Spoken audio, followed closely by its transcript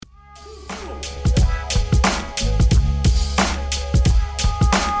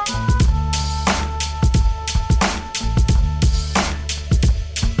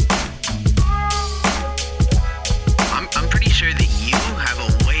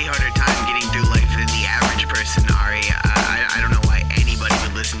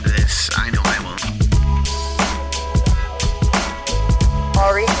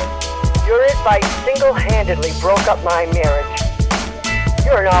single-handedly broke up my marriage.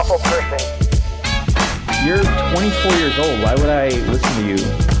 You're an awful person. You're 24 years old. Why would I listen to you?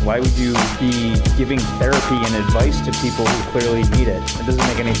 Why would you be giving therapy and advice to people who clearly need it? It doesn't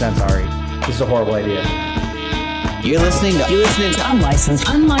make any sense, Ari. This is a horrible idea. You're listening to unlicensed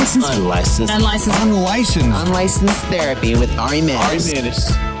therapy with Ari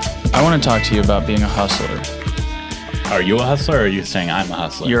Manis. I want to talk to you about being a hustler. Are you a hustler, or are you saying I'm a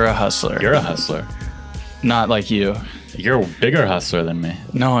hustler? You're a hustler. You're a hustler. Not like you. You're a bigger hustler than me.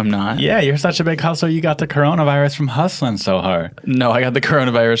 No, I'm not. Yeah, you're such a big hustler. You got the coronavirus from hustling so hard. No, I got the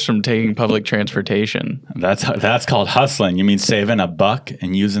coronavirus from taking public transportation. That's called hustling. You mean saving a buck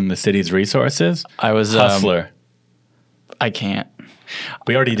and using the city's resources? I was hustler. I can't.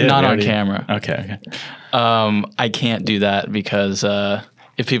 We already did. Not on camera. Okay. I can't do that because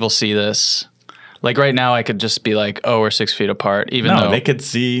if people see this, like right now, I could just be like, "Oh, we're 6 feet apart." Even though they could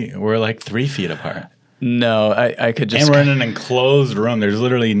see we're like 3 feet apart. No, I could just. And we're in an enclosed room. There's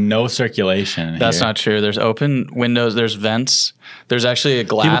literally no circulation. That's not true. There's open windows. There's vents. There's actually a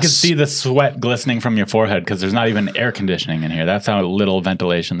glass. People can see the sweat glistening from your forehead because there's not even air conditioning in here. That's how little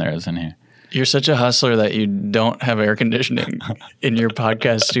ventilation there is in here. You're such a hustler that you don't have air conditioning in your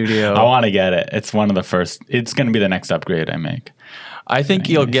podcast studio. I want to get it. It's one of the first. It's going to be the next upgrade I make. I think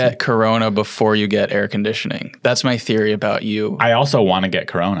you'll get corona before you get air conditioning. That's my theory about you. I also want to get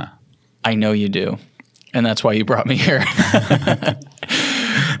corona. I know you do. And that's why you brought me here.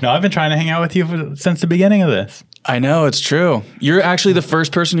 No, I've been trying to hang out with you since the beginning of this. I know, it's true. You're actually the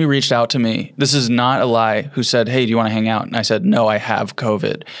first person who reached out to me. This is not a lie. Who said, "Hey, do you want to hang out?" And I said, "No, I have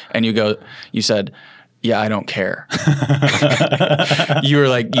COVID." And you said, "Yeah, I don't care." You were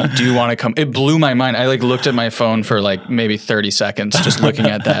like, "Do you want to come?" It blew my mind. I looked at my phone for maybe 30 seconds just looking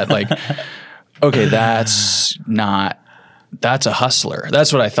at that. Okay, that's a hustler.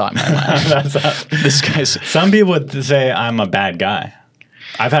 That's what I thought in my mind. This guy's. Some people would say I'm a bad guy.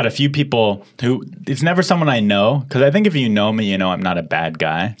 I've had a few people who, it's never someone I know, because I think if you know me, you know I'm not a bad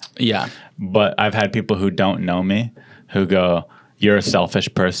guy. Yeah. But I've had people who don't know me who go, "You're a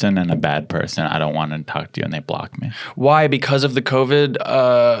selfish person and a bad person. I don't want to talk to you," and they block me. Why? Because of the COVID?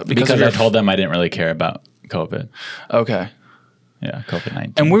 Because I told them I didn't really care about COVID. Okay. Yeah,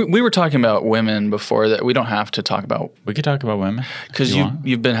 COVID-19. And we were talking about women before that. We don't have to talk about. We could talk about women. Because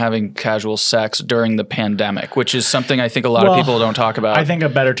you've been having casual sex during the pandemic, which is something I think a lot of people don't talk about. I think a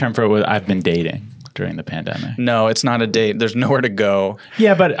better term for it was I've been dating during the pandemic. No, it's not a date. There's nowhere to go.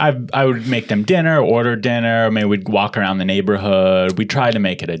 Yeah, but I would make them dinner, order dinner. Maybe we'd walk around the neighborhood. We try to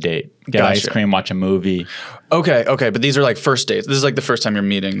make it a date. Get ice cream, watch a movie. Okay. But these are first dates. This is the first time you're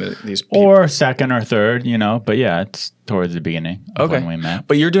meeting these people. Or second or third, But yeah, it's towards the beginning of when we met.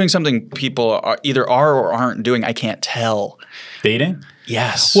 But you're doing something people either are or aren't doing. I can't tell. Dating?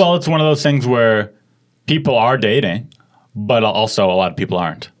 Yes. Well, it's one of those things where people are dating, but also a lot of people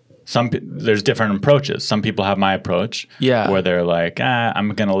aren't. There's different approaches. Some people have my approach, where they're like, I'm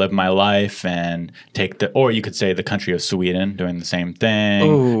going to live my life and or you could say the country of Sweden doing the same thing,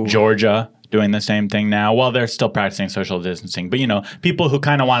 Ooh. Georgia doing the same thing now. Well, they're still practicing social distancing, but people who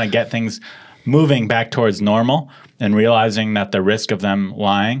kind of want to get things moving back towards normal and realizing that the risk of them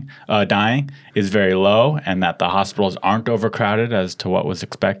dying is very low, and that the hospitals aren't overcrowded as to what was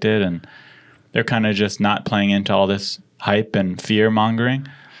expected, and they're kind of just not playing into all this hype and fear mongering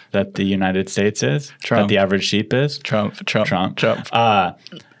that the United States is, that the average sheep is. Trump.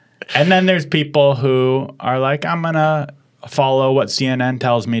 And then there's people who are like, I'm going to follow what CNN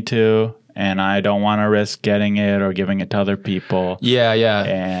tells me to, and I don't want to risk getting it or giving it to other people. Yeah.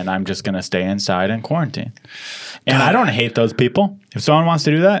 And I'm just going to stay inside and quarantine. And I don't hate those people. If someone wants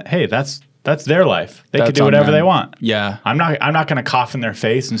to do that, hey, that's their life. They could do whatever they want. Yeah. I'm not going to cough in their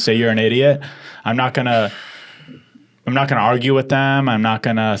face and say you're an idiot. I'm not going to argue with them. I'm not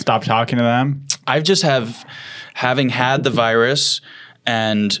going to stop talking to them. I've just having had the virus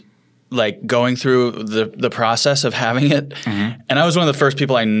and going through the process of having it. Mm-hmm. And I was one of the first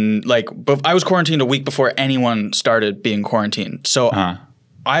people I was quarantined a week before anyone started being quarantined. So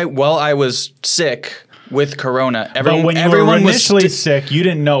I was sick with corona. But when you were initially sick, you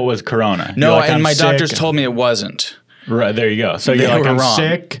didn't know it was corona. No, and my doctors told me it wasn't. Right, there you go. So you're like, I'm wrong.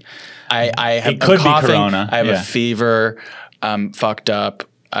 sick. I have it could coughing, be corona. I have a fever. I'm fucked up.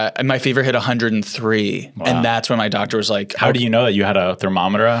 My fever hit 103, and that's when my doctor was like, "How do you know that you had a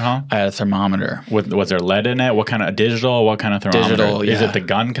thermometer at home?" I had a thermometer. Was there lead in it? What kind of digital? What kind of thermometer? Digital. Yeah. Is it the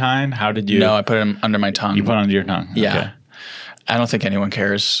gun kind? How did you? No, I put it under my tongue. You put it under your tongue. Yeah. Okay. I don't think anyone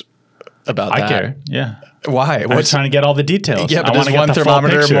cares about that. I care. Yeah. Why? I'm trying to get all the details. Yeah, but is one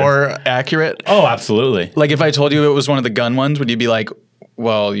thermometer more accurate? Oh, absolutely. Like if I told you it was one of the gun ones, would you be like,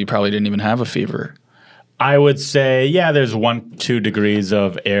 well, you probably didn't even have a fever? I would say, yeah, there's 1-2 degrees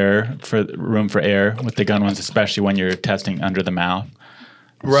of room for error with the gun ones, especially when you're testing under the mouth.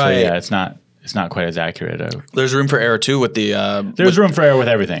 Right. So, yeah, it's not quite as accurate. There's room for error too with the. There's room for error with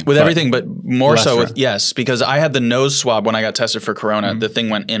everything. But more so less with yes, because I had the nose swab when I got tested for corona. The thing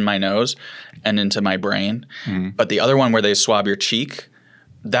went in my nose and into my brain. But the other one where they swab your cheek,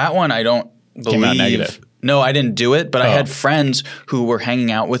 that one I don't believe. Came out negative. No, I didn't do it, but I had friends who were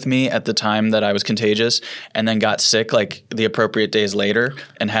hanging out with me at the time that I was contagious and then got sick like the appropriate days later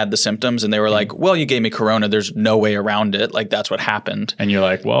and had the symptoms. And they were like, well, you gave me corona. There's no way around it. Like, that's what happened. And you're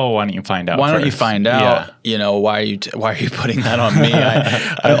like, well, why don't you find out Why don't first? you find out? Yeah. You know, why are you putting that on me?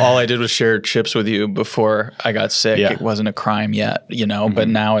 All I did was share chips with you before I got sick. Yeah. It wasn't a crime yet, you know, but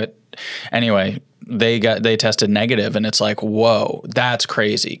now anyway, they tested negative and it's like, whoa, that's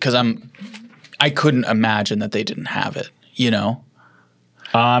crazy. Cause I couldn't imagine that they didn't have it, you know?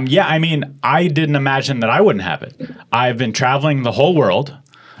 Yeah, I mean, I didn't imagine that I wouldn't have it. I've been traveling the whole world.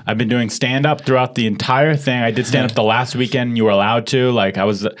 I've been doing stand-up throughout the entire thing. I did stand-up the last weekend you were allowed to. Like, I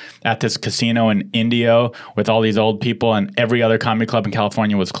was at this casino in Indio with all these old people, and every other comedy club in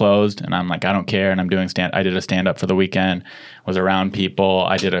California was closed. And I'm like, I don't care, and I'm doing I did a stand-up for the weekend, was around people.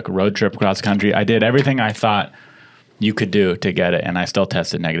 I did a road trip across country. I did everything I thought you could do to get it, and I still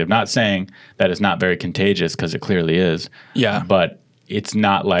tested negative. Not saying that it's not very contagious, because it clearly is. Yeah. But it's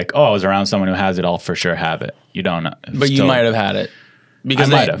not like, oh, I was around someone who has it, I'll for sure have it. You don't know. But you might have had it. Because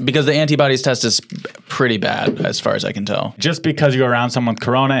I might have. Because the antibodies test is pretty bad, as far as I can tell. Just because you're around someone with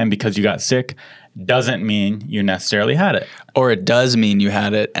corona and because you got sick doesn't mean you necessarily had it. Or it does mean you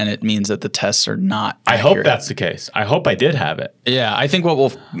had it, and it means that the tests are not I hope accurate. that's the case. I hope I did have it. Yeah, I think what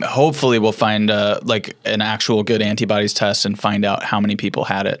we'll find like an actual good antibodies test and find out how many people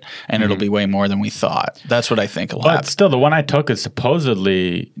had it, and it'll be way more than we thought. That's what I think will But happen. still, the one I took is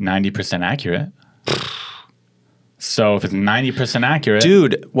supposedly 90% accurate. So if it's 90% accurate.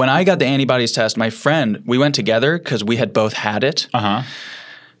 Dude, when I got the antibodies test, my friend, we went together because we had both had it. Uh-huh.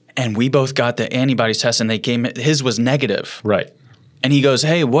 And we both got the antibodies test, and his was negative. Right. And he goes,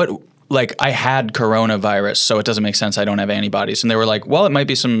 hey, what? Like, I had coronavirus, so it doesn't make sense I don't have antibodies. And they were like, well, it might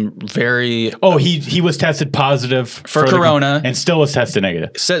be some very Oh, he was tested positive For corona. and still was tested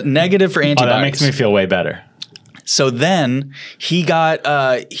negative. negative for Oh, antibodies. that makes me feel way better. So then he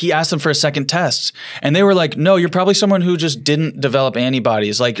asked them for a second test, and they were like, no, you're probably someone who just didn't develop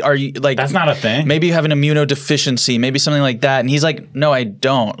antibodies. Like, are you like That's not a thing. Maybe you have an immunodeficiency, maybe something like that. And he's like, no, I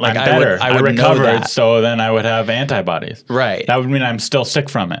don't. Like, I'm better. I would know recovered, that. so then I would have antibodies. Right. That would mean I'm still sick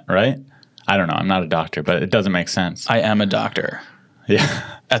from it, right? I don't know. I'm not a doctor, but it doesn't make sense. I am a doctor.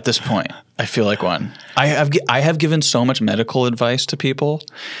 Yeah. At this point, I feel like one. I have given so much medical advice to people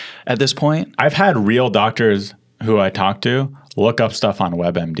at this point. I've had real doctors who I talk to look up stuff on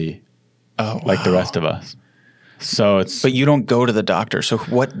WebMD. Oh, like the rest of us. So it's. But you don't go to the doctor. So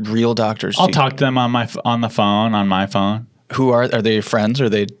what real doctors? I'll talk to them on my phone. Who are they? Your friends, or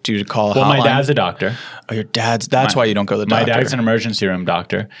do you call? Well, hotline? my dad's a doctor. Oh, your dad's. That's why you don't go to the doctor. My dad's an emergency room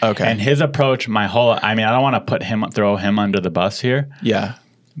doctor. Okay. And his approach, I don't want to throw him under the bus here. Yeah.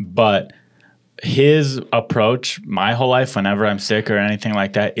 But his approach, my whole life, whenever I'm sick or anything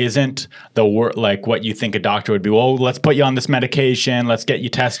like that, isn't like what you think a doctor would be. Well, let's put you on this medication. Let's get you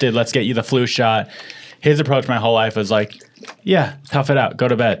tested. Let's get you the flu shot. His approach my whole life was like, yeah, tough it out. Go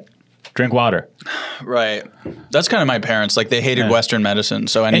to bed. Drink water. Right. That's kind of my parents. Like, they hated Western medicine.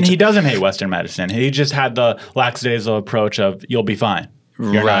 So And he doesn't hate Western medicine. He just had the lackadaisical approach of you'll be fine.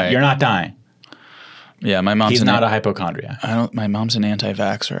 You're not dying. Yeah, my mom's He's not a hypochondriac. My mom's an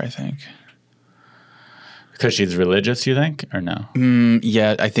anti-vaxxer, I think. Because she's religious, you think, or no?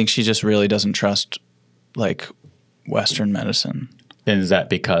 Yeah, I think she just really doesn't trust like Western medicine. And is that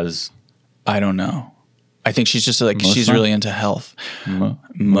because I don't know. I think she's just like she's Muslim? really into health.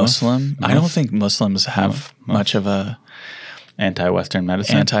 Muslim? I don't think Muslims have much of a anti-Western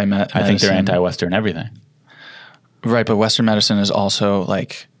medicine? I think they're Medicine. anti-Western everything. Right, but Western medicine is also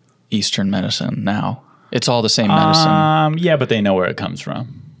like Eastern medicine now. It's all the same medicine, Yeah, but they know where it comes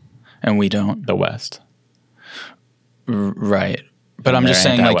from. and we don't. The West. Right. But And I'm just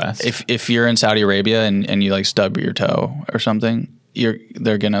they're saying, like, anti-West. if you're in Saudi Arabia and you like stub your toe or something,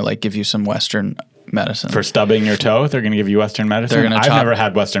 they're gonna like give you some Western medicine. For stubbing your toe, they're going to give you Western medicine? They're gonna I've chop- never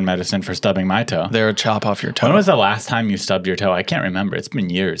had Western medicine for stubbing my toe. They'll chop off your toe. When was the last time you stubbed your toe? I can't remember. It's been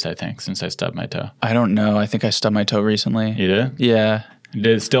years, I think, since I stubbed my toe. I don't know. I think I stubbed my toe recently. You did? Yeah. Did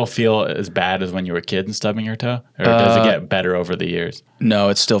it still feel as bad as when you were a kid and stubbing your toe? Or does it get better over the years? No,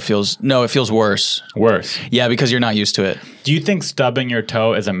 it feels worse. Worse. Yeah, because you're not used to it. Do you think stubbing your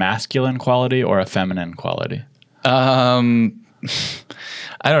toe is a masculine quality or a feminine quality?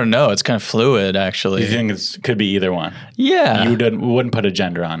 I don't know. It's kind of fluid, actually. You think it could be either one? Yeah. You wouldn't put a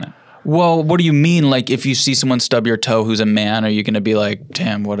gender on it. Well, what do you mean? Like, if you see someone stub your toe who's a man, are you going to be like,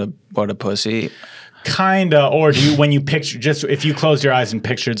 damn, what a pussy? Kinda, or do you, when you picture, just if you closed your eyes and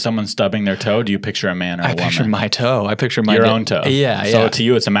pictured someone stubbing their toe, do you picture a man or a woman? I picture my toe. I picture my your own toe. Yeah, So yeah. to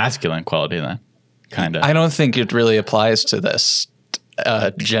you, it's a masculine quality then, kind of. I don't think it really applies to this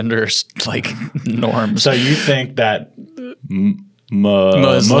gender like norms. So you think that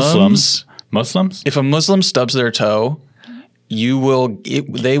Muslims? Muslims? If a Muslim stubs their toe,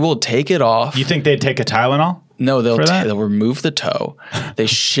 they will take it off. You think they'd take a Tylenol? No, for that? they'll remove the toe. They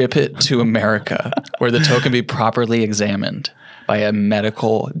ship it to America where the toe can be properly examined by a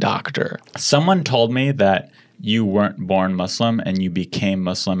medical doctor. Someone told me that you weren't born Muslim and you became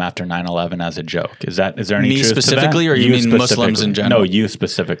Muslim after 9/11 as a joke. Is there any Me truth specifically, to that? or you mean Muslims specifically. in general? No, you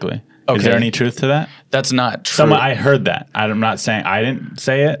specifically. Is Okay. there any truth to that? That's not true. I heard that. I'm not saying I didn't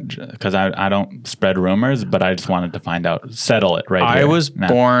say it because I don't spread rumors, but I just wanted to find out, settle it right here. I was now.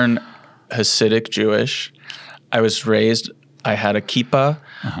 born Hasidic Jewish. I was raised, I had a kippah,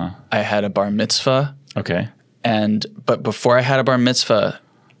 I had a bar mitzvah, Okay. but before I had a bar mitzvah,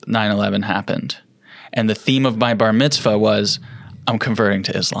 9/11 happened. And the theme of my bar mitzvah was, I'm converting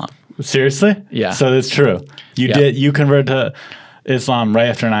to Islam. Seriously? Yeah. So it's true. You converted to Islam right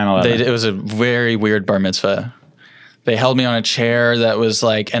after 9/11. It was a very weird bar mitzvah. They held me on a chair that was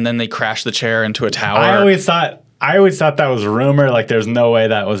like, and then they crashed the chair into a tower. I always thought that was rumor. Like there's no way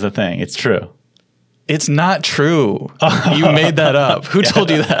that was a thing. It's true. It's not true. You made that up. Who told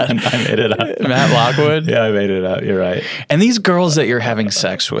you that? I made it up. Matt Lockwood? Yeah, I made it up. You're right. And these girls that you're having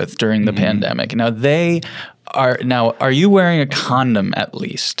sex with during the pandemic, are you wearing a condom at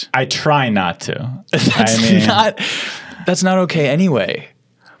least? I try not to. That's not okay anyway.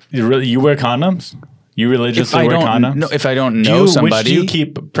 You wear condoms? You religiously wear condoms? If I don't know somebody. Which do you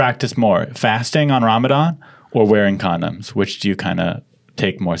practice more? Fasting on Ramadan or wearing condoms? Which do you kind of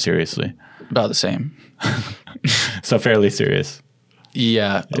take more seriously? About the same. So fairly serious.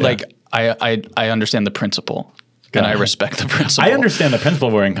 Yeah. Like I understand the principle. And I respect the principle. I understand the principle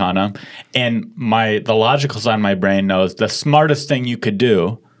of wearing condom, and the logical side of my brain knows the smartest thing you could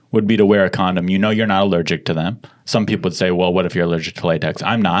do would be to wear a condom. You know you're not allergic to them. Some people would say, well, what if you're allergic to latex?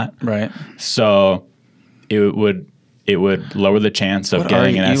 I'm not. Right. So it would lower the chance of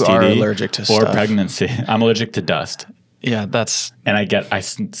getting an STD you are allergic to or stuff. pregnancy. I'm allergic to dust. Yeah, that's. And I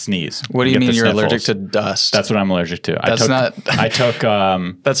sneeze. What do I you get mean the you're sniffles. allergic to dust? That's what I'm allergic to. I took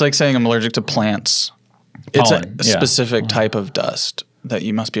That's like saying I'm allergic to plants. It's pollen, a specific type of dust that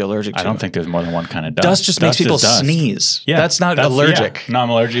you must be allergic to. I don't think there's more than one kind of dust. Dust just makes people is dust. sneeze. Yeah, that's not allergic. Yeah. No, I'm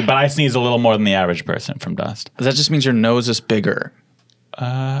allergic, but I sneeze a little more than the average person from dust. That just means your nose is bigger.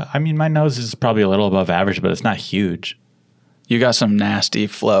 I mean, my nose is probably a little above average, but it's not huge. You got some nasty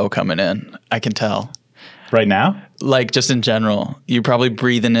flow coming in. I can tell. Right now? Like just in general, you're probably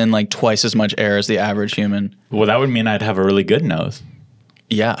breathing in like twice as much air as the average human. Well, that would mean I'd have a really good nose.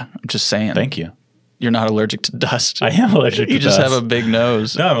 Yeah, I'm just saying. Thank you. You're not allergic to dust. I am allergic to You dust. just have a big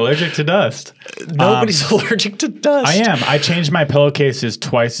nose. No, I'm allergic to dust. Nobody's allergic to dust. I am. I change my pillowcases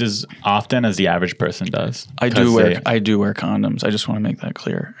twice as often as the average person does. I do wear condoms. I just want to make that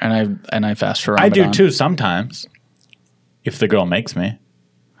clear. And I fast for I Ramadan. do too sometimes. If the girl makes me.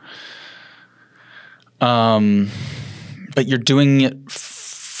 But you're doing it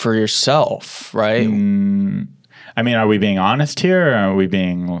for yourself, right? I mean, are we being honest here, or are we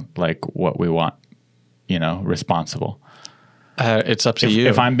being like what we want? Responsible. It's up to you.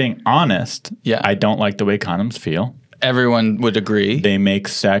 If I'm being honest, Yeah. I don't like the way condoms feel. Everyone would agree. They make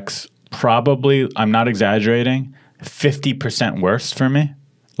sex probably, I'm not exaggerating, 50% worse for me,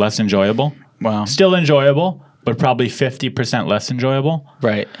 less enjoyable. Wow. Still enjoyable, but probably 50% less enjoyable.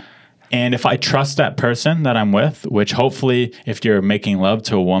 Right. And if I trust that person that I'm with, which hopefully if you're making love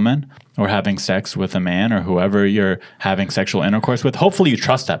to a woman or having sex with a man or whoever you're having sexual intercourse with, hopefully you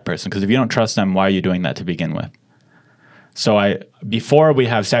trust that person, because if you don't trust them, why are you doing that to begin with? So before we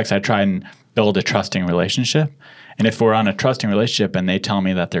have sex, I try and build a trusting relationship. And if we're on a trusting relationship and they tell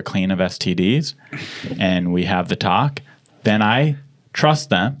me that they're clean of STDs and we have the talk, then I trust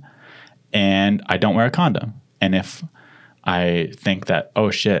them and I don't wear a condom. And if I think that,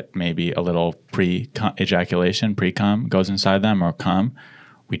 oh shit, maybe a little pre-ejaculation, pre-cum goes inside them or cum,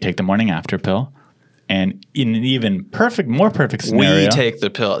 we take the morning after pill. And in an even more perfect scenario. We take the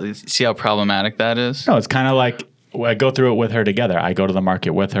pill. See how problematic that is? No, it's kind of like I go through it with her together. I go to the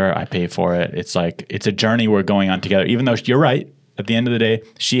market with her. I pay for it. It's like it's a journey we're going on together. Even though you're right, at the end of the day,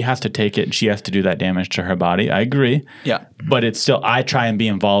 she has to take it and she has to do that damage to her body. I agree. Yeah. But it's still, I try and be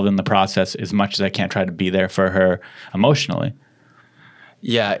involved in the process as much as I can, try to be there for her emotionally.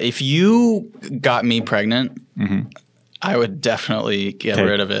 Yeah, if you got me pregnant, I would definitely get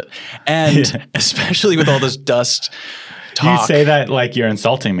rid of it. And especially with all this dust talk. You say that like you're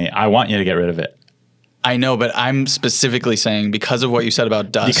insulting me. I want you to get rid of it. I know, but I'm specifically saying because of what you said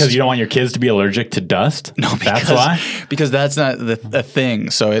about dust. Because you don't want your kids to be allergic to dust? No, that's why? Because that's not a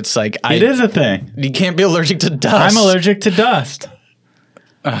thing. So it's like it is a thing. You can't be allergic to dust. I'm allergic to dust.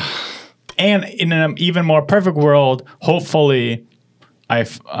 And in an even more perfect world, hopefully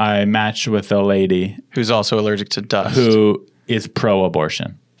I match with a lady who's also allergic to dust, who is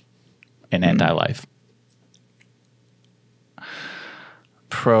pro-abortion and anti-life.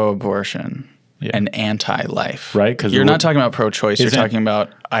 Pro-abortion and anti-life, right? Because you're not talking about pro-choice. You're talking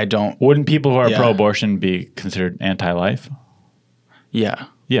about I don't. Wouldn't people who are pro-abortion be considered anti-life? Yeah.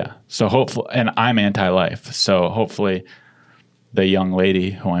 Yeah. So hopefully, and I'm anti-life. So hopefully, the young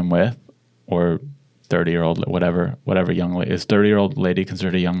lady who I'm with, or 30-year-old, whatever young lady is, 30-year-old lady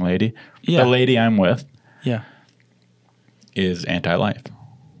considered a young lady? Yeah. The lady I'm with, is anti-life,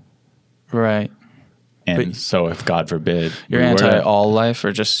 right? And but so, if God forbid, you're anti all life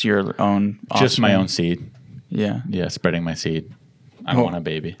or just your own? Offspring? Just my own seed. Yeah. Yeah, spreading my seed. I don't want a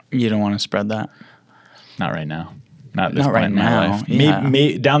baby. You don't want to spread that. Not right now. Not at this point right in my now. life. Yeah.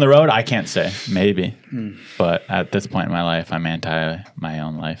 Me, down the road, I can't say. Maybe. But at this point in my life, I'm anti my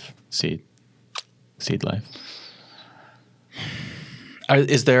own life. Seed life.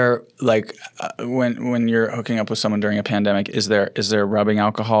 Is there like when you're hooking up with someone during a pandemic, is there rubbing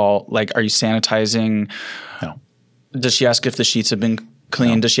alcohol? Like, are you sanitizing? No. Does she ask if the sheets have been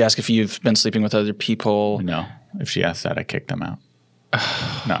cleaned? No. Does she ask if you've been sleeping with other people? No. If she asks that, I kick them out.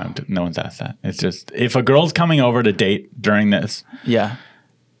 No one's asked that. It's just if a girl's coming over to date during this,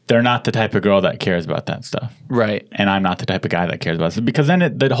 they're not the type of girl that cares about that stuff, right? And I'm not the type of guy that cares about it because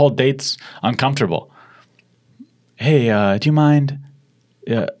then the whole date's uncomfortable. Hey, do you mind?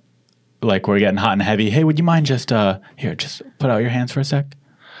 Like we're getting hot and heavy. Hey, would you mind just just put out your hands for a sec?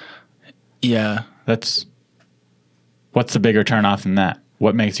 Yeah, what's the bigger turn off than that?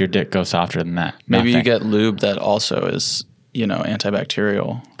 What makes your dick go softer than that? Maybe Nothing. you get lube that also is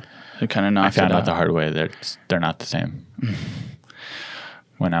antibacterial. It kind of knocks. I found out the hard way. They're not the same.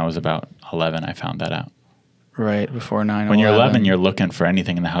 When I was about 11, I found that out. Right before 9/11. When you're 11, you're looking for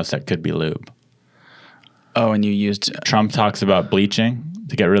anything in the house that could be lube. Oh, and you used. Trump talks about bleaching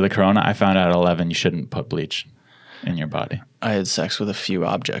to get rid of the corona. I found out at 11 you shouldn't put bleach in your body. I had sex with a few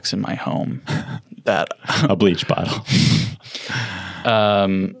objects in my home. That a bleach bottle.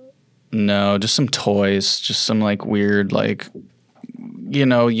 No, just some toys, just some like weird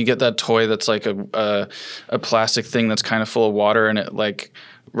you get that toy that's like a plastic thing that's kind of full of water and it like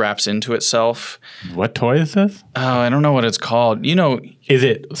wraps into itself. What toy is this? Oh, I don't know what it's called. Is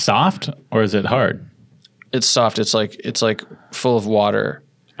it soft or is it hard? It's soft. It's like full of water.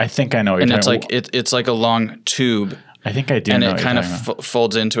 I think I know what you're talking about. And it's like a long tube. I think I do and know it what kind you're of talking about.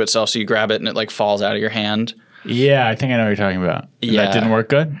 folds into itself, so you grab it and it like falls out of your hand. Yeah, I think I know what you're talking about. Yeah. That didn't work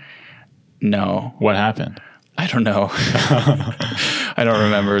good? No. What happened? I don't know. I don't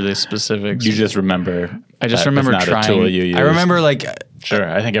remember the specifics. You just remember. I just remember it's not trying. A tool you use. I remember Sure,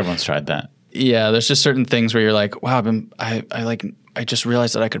 I think everyone's tried that. Yeah, there's just certain things where you're like, wow, I just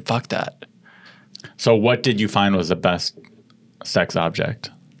realized that I could fuck that. So what did you find was the best sex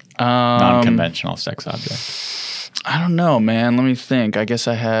object? Non-conventional sex object. I don't know, man. Let me think. I guess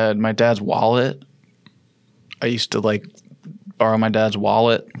I had my dad's wallet. I used to borrow my dad's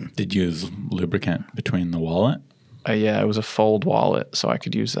wallet. Did you use lubricant between the wallet? Yeah, it was a fold wallet, so I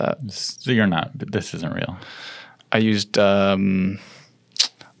could use that. So this isn't real. I used, banana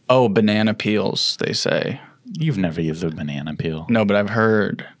peels, they say. You've never used a banana peel. No, but I've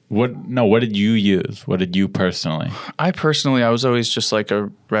heard. What did you use? What did you personally? I was always just like a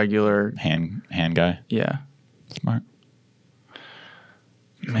regular hand guy. Yeah. Smart.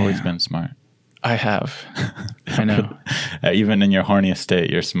 Man. Always been smart. I have. I know. Even in your horniest state,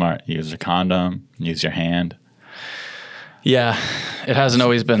 you're smart. You use a condom, use your hand. Yeah. It hasn't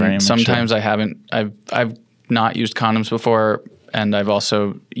always been. Very Sometimes mature. I haven't. I've not used condoms before, and I've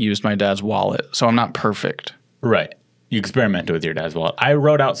also used my dad's wallet. So I'm not perfect. Right. You experimented with your dad's wallet. I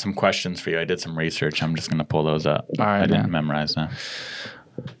wrote out some questions for you. I did some research. I'm just going to pull those up. All right, I didn't man. memorize them.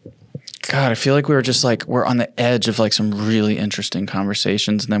 God, I feel like we were just we're on the edge of some really interesting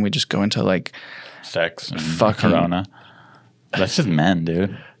conversations, and then we just go into sex and fucking corona. That's just men,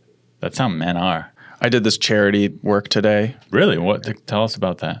 dude. That's how men are. I did this charity work today. Really? Tell us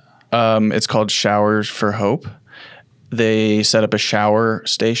about that. It's called Showers for Hope. They set up a shower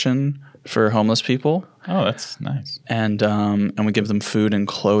station for homeless people. Oh, that's nice. And we give them food and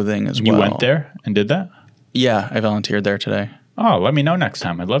clothing as well. You went there and did that? Yeah, I volunteered there today. Oh, let me know next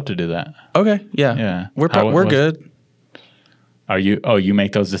time. I'd love to do that. Okay. Yeah. Yeah. We're How we're was- good. Are you? Oh, you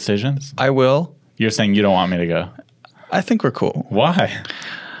make those decisions? I will. You're saying you don't want me to go. I think we're cool. Why?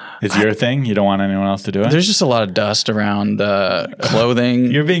 Is your thing? You don't want anyone else to do it? There's just a lot of dust around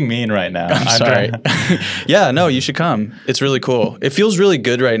clothing. You're being mean right now. I'm Sorry. Yeah, no, you should come. It's really cool. It feels really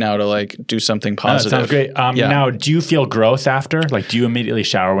good right now to like do something That positive. sounds great. Yeah. Now, do you feel gross after? Like, do you immediately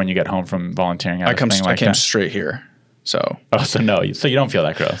shower when you get home from volunteering? At I a thing like came that? straight here. So Oh, so no. So you don't feel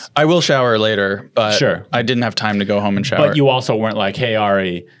that gross. I will shower later, but Sure. I didn't have time to go home and shower. But you also weren't like, hey,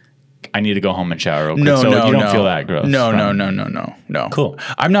 Ari, I need to go home and shower real quick. No, so no, you don't no. feel that gross. No, from- no. Cool.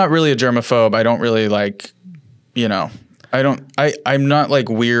 I'm not really a germaphobe. I don't really like, I'm not like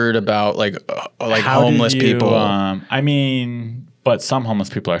weird about like How homeless did you, people. I mean, but some homeless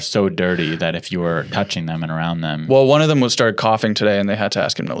people are so dirty that if you were touching them and around them, Well, one of them started coughing today and they had to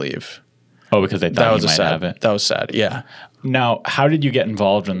ask him to leave. because they thought That was you a might sad. have it. That was sad. Yeah. Now, how did you get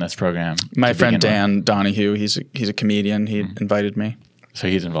involved in this program? My to friend begin Dan with? Donahue, he's a comedian. He invited me. So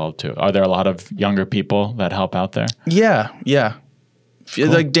he's involved too. Are there a lot of younger people that help out there? Yeah.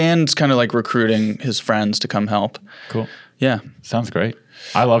 Like Dan's kind of like recruiting his friends to come help. Cool. Yeah. Sounds great.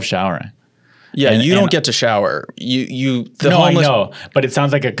 I love showering. Yeah, And- you and- don't get to shower. The No, homeless. I know, but it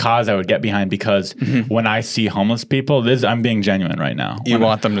sounds like a cause I would get behind because when I see homeless people, I'm being genuine right now. You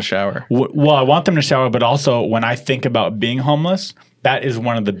want them to shower. Well, I want them to shower, but also when I think about being homeless, that is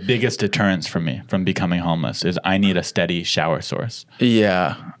one of the biggest deterrents for me from becoming homeless is I need a steady shower source.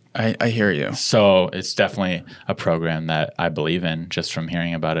 Yeah, I hear you. So it's definitely a program that I believe in just from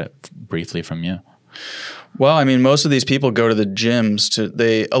hearing about it briefly from you. Well, I mean, most of these people go to the gyms.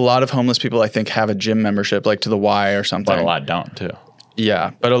 A lot of homeless people, I think, have a gym membership, like to the Y or something. But a lot don't too.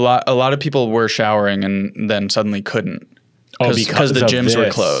 Yeah, but a lot of people were showering and then suddenly couldn't. Because the of gyms were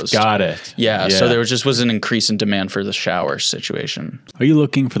this. closed. Got it. Yeah, so there was an increase in demand for the shower situation. Are you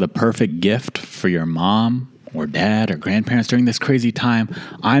looking for the perfect gift for your mom or dad or grandparents during this crazy time?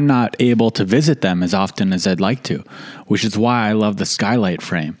 I'm not able to visit them as often as I'd like to, which is why I love the Skylight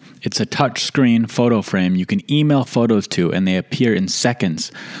Frame. It's a touchscreen photo frame you can email photos to, and they appear in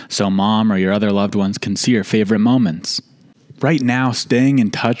seconds, so mom or your other loved ones can see your favorite moments. Right now, staying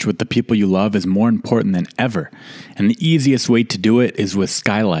in touch with the people you love is more important than ever, and the easiest way to do it is with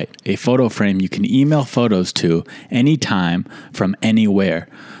Skylight, a photo frame you can email photos to anytime from anywhere.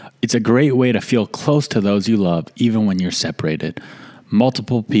 It's a great way to feel close to those you love, even when you're separated.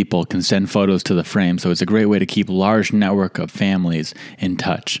 Multiple people can send photos to the frame, so it's a great way to keep a large network of families in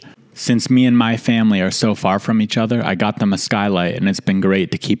touch. Since me and my family are so far from each other, I got them a Skylight, and it's been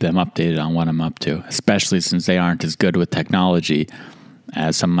great to keep them updated on what I'm up to, especially since they aren't as good with technology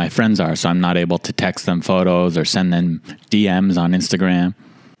as some of my friends are, so I'm not able to text them photos or send them DMs on Instagram.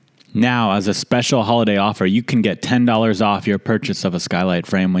 Now, as a special holiday offer, you can get $10 off your purchase of a Skylight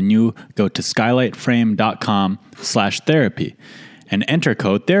frame when you go to skylightframe.com/therapy and enter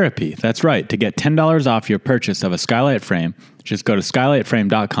code therapy. That's right. To get $10 off your purchase of a Skylight frame, just go to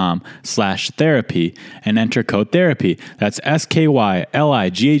skylightframe.com/therapy and enter code therapy. That's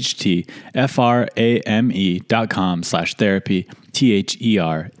SKYLIGHTFRAME.com/therapy,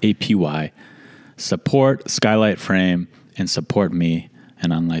 THERAPY. Support Skylight Frame and support me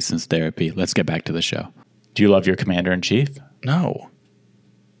and Unlicensed Therapy. Let's get back to the show. Do you love your commander-in-chief? No.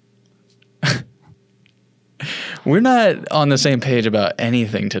 We're not on the same page about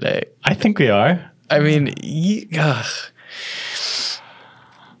anything today. I think we are. I mean,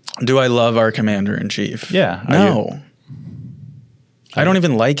 do I love our commander-in-chief? Yeah. No. I don't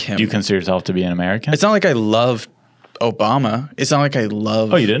even like him. Do you consider yourself to be an American? It's not like I love Obama. It's not like I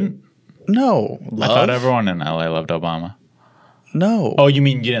love... Oh, you didn't? No. Love? I thought everyone in LA loved Obama. No. Oh, you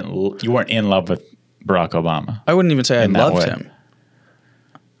mean you weren't in love with Barack Obama? I wouldn't even say I in that loved way. him.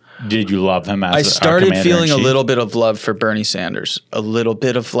 Did you love him as I started our feeling a commander-in-chief? little bit of love for Bernie Sanders. A little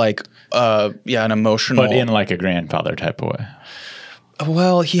bit of like, an emotional... But in like a grandfather type of way.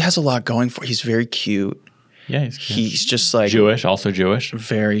 Well, he has a lot going for. He's very cute. Yeah, he's cute. He's just like Jewish, also Jewish.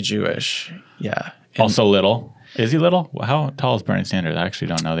 very Jewish. Yeah. And Also little. Is he little? How tall is Bernie Sanders? I actually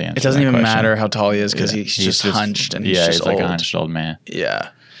don't know the answer. it doesn't to that even question. matter how tall he is because Yeah, he's just hunched and he's yeah, just he's like old. a hunched old man. Yeah.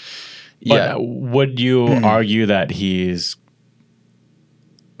 But Yeah. would you argue that he's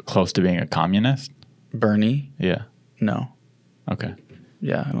close to being a communist? Bernie? Yeah. No. Okay.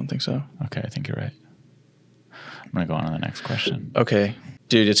 Yeah, I don't think so. Okay, I think you're right. I'm gonna go on to the next question. Okay.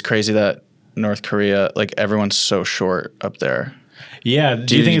 Dude, it's crazy that North Korea, like everyone's so short up there. Yeah.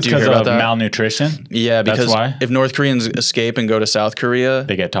 Do you think it's do you because hear of about that? malnutrition? Yeah, That's because why? if North Koreans escape and go to South Korea,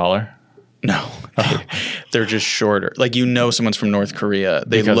 They get taller no, they're just shorter. Like someone's from North Korea.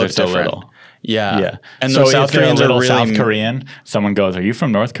 They because look they're so different. little. Yeah. Yeah. And so those South if they're a Koreans are little really South Korean, someone goes, "Are you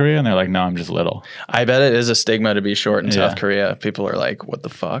from North Korea?" And they're like, "No, I'm just little." I bet it is a stigma to be short in Yeah. South Korea. People are like, "What the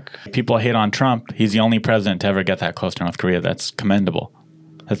fuck?" People hate on Trump. He's the only president to ever get that close to North Korea. That's commendable.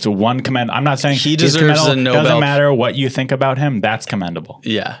 That's the one commend. I'm not saying He he's deserves commendable. a Nobel. Doesn't matter what you think about him. That's commendable.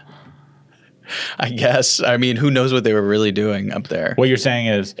 Yeah. I guess. I mean, who knows what they were really doing up there? What you're saying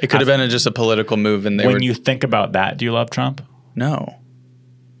is, It could have been just a political move, and they when were you think about that, do you love Trump? no.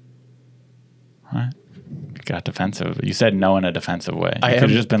 What? You got defensive. You said no in a defensive way. I You could am-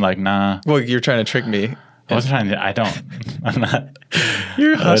 have just been like, nah. Well, you're trying to trick me. I wasn't trying to. I don't. I'm not.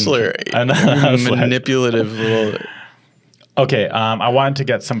 You're a hustler. I'm not a hustler. Manipulative little. Okay. I wanted to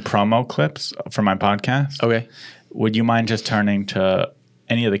get some promo clips for my podcast. Okay. Would you mind just turning to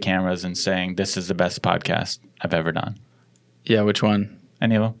any of the cameras and saying, "This is the best podcast I've ever done"? Yeah. Which one?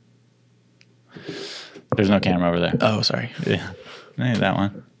 Any of them? There's no camera over there. Oh, sorry. Yeah. Maybe that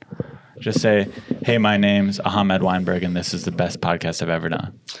one. Just say, "Hey, my name's Ahmed Weinberg, and this is the best podcast I've ever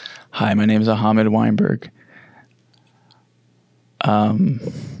done." Hi, my name is Ahmed Weinberg.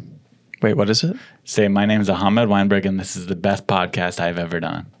 Wait, what is it? Say, "My name's Ahmed Weinberg, and this is the best podcast I've ever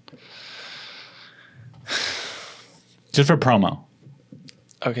done." Just for promo.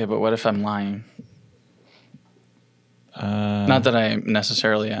 Okay, but what if I'm lying? Not that I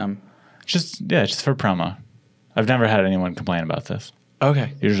necessarily am. Just for promo. I've never had anyone complain about this.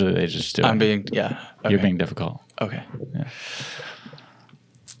 Okay. Usually they just do I'm it. being, yeah. Okay. You're being difficult. Okay. Yeah.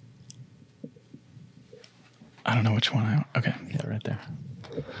 I don't know which one okay. Yeah, right there.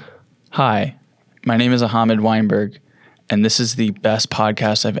 Hi, my name is Ahmed Weinberg, and this is the best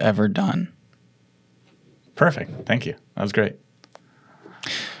podcast I've ever done. Perfect. Thank you. That was great.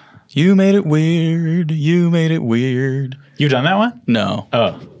 You made it weird. You made it weird. You done that one? No.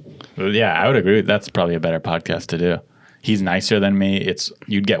 Oh. Well, yeah, I would agree. That's probably a better podcast to do. He's nicer than me.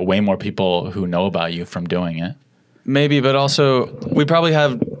 You'd get way more people who know about you from doing it. Maybe, but also we probably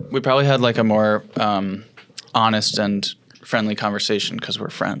had like a more honest and friendly conversation because we're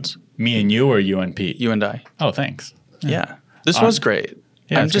friends. Me and you, or you and Pete? You and I. Oh, thanks. Yeah. This was great.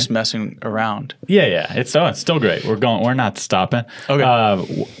 Yeah, I'm it's just great. messing around. Yeah. It's still great. We're not stopping.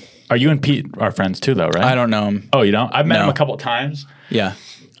 Okay. Are you and Pete are friends too, though, right? I don't know him. Oh, you don't? I've met No. him a couple times. Yeah.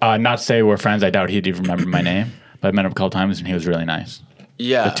 Not to say we're friends. I doubt he'd even remember my name. But I met him a couple times, and he was really nice.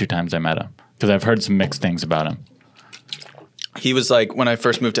 Yeah. The 2 times I met him. Because I've heard some mixed things about him. He was like, when I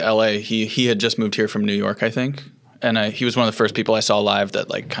first moved to LA, he had just moved here from New York, I think. And he was one of the first people I saw live that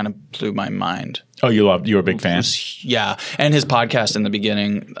like kind of blew my mind. Oh, you were a big fan? Yeah. And his podcast in the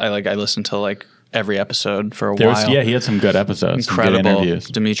beginning, I listened to like every episode for a while. He had some good episodes. Some good Incredible interviews.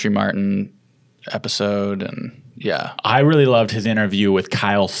 Dimitri Martin episode, and yeah. I really loved his interview with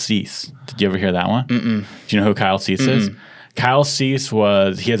Kyle Cease. Did you ever hear that one? Mm-mm. Do you know who Kyle Cease is? Kyle Cease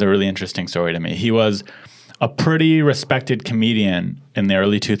he has a really interesting story to me. He was a pretty respected comedian in the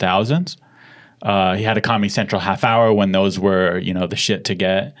early 2000s. He had a Comedy Central half hour when those were, the shit to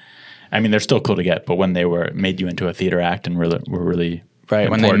get. I mean, they're still cool to get, but when they made you into a theater act and were really Right,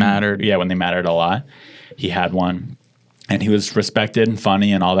 when they important. mattered. Yeah, when they mattered a lot. He had one. And he was respected and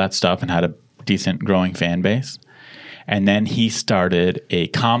funny and all that stuff and had a decent growing fan base. And then he started a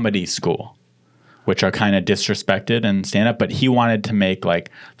comedy school, which are kind of disrespected in stand-up, but he wanted to make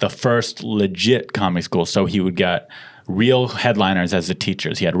like the first legit comedy school. So he would get real headliners as the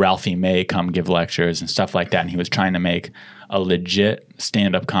teachers. He had Ralphie May come give lectures and stuff like that. And he was trying to make a legit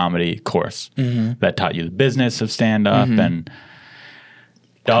stand-up comedy course that taught you the business of stand-up. And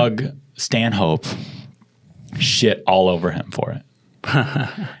Doug Stanhope shit all over him for it.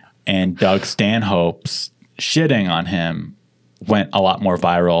 And Doug Stanhope's shitting on him went a lot more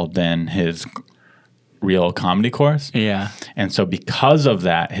viral than his real comedy course. Yeah. And so because of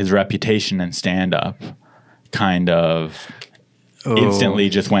that, his reputation in stand-up kind of instantly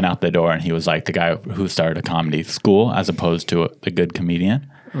just went out the door, and he was like the guy who started a comedy school as opposed to the good comedian.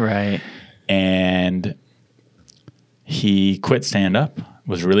 Right. And he quit stand-up,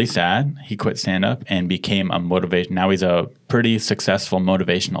 was really sad. He quit stand-up and became a motivation. Now he's a pretty successful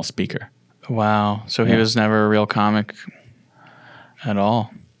motivational speaker. Wow. So he was never a real comic at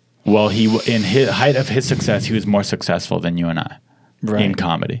all. Well, in his height of his success, he was more successful than you and I in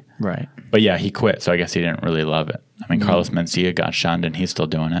comedy. Right. But yeah, he quit, so I guess he didn't really love it. I mean, Carlos Mencia got shunned, and he's still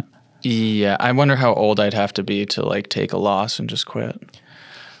doing it. Yeah. I wonder how old I'd have to be to like take a loss and just quit.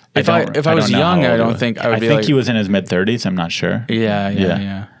 If I was don't know young, how I old don't he was. think I would I be think like, he was in his mid-30s. I'm not sure.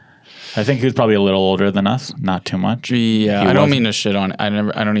 Yeah. I think he was probably a little older than us, not too much. Yeah. He I don't wasn't- mean to shit on. I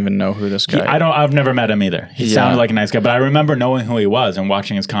don't even know who this guy. I've never met him either. He Yeah. sounded like a nice guy, but I remember knowing who he was and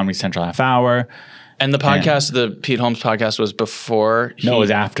watching his Comedy Central half hour. And the podcast, the Pete Holmes podcast, was before. No, it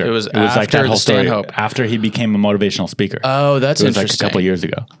was after. It was like after that whole the story. Stanhope. After he became a motivational speaker. Oh, that's it was interesting. like a couple years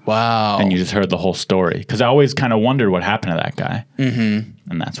ago. Wow. And you just heard the whole story. Because I always kind of wondered what happened to that guy.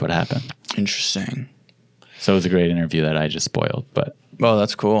 Mm-hmm. And that's what happened. Interesting. So it was a great interview that I just spoiled. But Oh,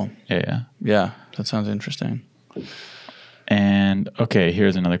 that's cool. yeah. Yeah, that sounds interesting. And okay,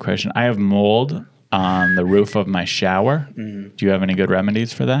 here's another question. I have mold on the roof of my shower. Do you have any good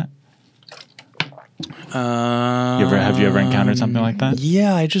remedies for that? Have you ever encountered something like that?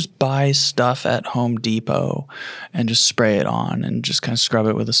 Yeah, I just buy stuff at Home Depot and just spray it on and just kind of scrub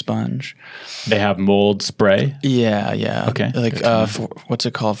it with a sponge. They have mold spray. Yeah, yeah. Okay, Like, good to what's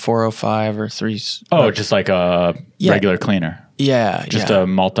it called? 405 or 3. Oh, just like a regular cleaner. Yeah, Just yeah. a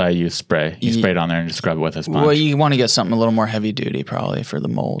multi-use spray. You spray it on there and just scrub it with a sponge. Well, you want to get something a little more heavy duty probably for the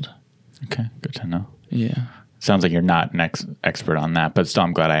mold. Okay, good to know. Yeah. Sounds like you're not an expert on that, but still,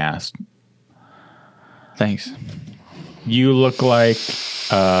 I'm glad I asked. Thanks. You look like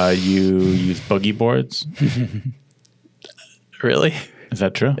you use boogie boards. Really? Is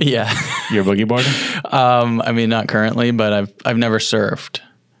that true? Yeah. You're boogie boarding? I mean, not currently, but I've never surfed.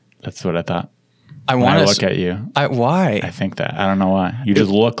 That's what I thought. I When want I to look at you, Why? I think that. I don't know why. You just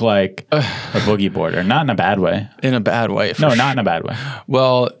look like a boogie boarder. Not in a bad way. In a bad way. No, not in a bad way.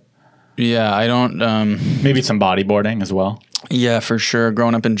 Well, yeah, I don't. Maybe some bodyboarding as well. Yeah, for sure.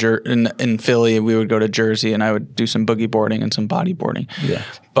 Growing up in Philly, we would go to Jersey, and I would do some boogie boarding and some bodyboarding. Yeah.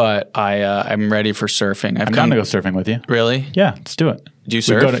 But I'm ready for surfing. I'm down to go surfing with you. Really? Yeah, let's do it. Do you We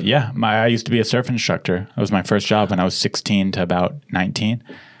surf? go to- yeah, I used to be a surf instructor. That was my first job when I was 16 to about 19.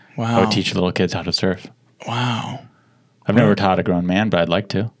 Wow. I would teach little kids how to surf. Wow. I've never taught a grown man, but I'd like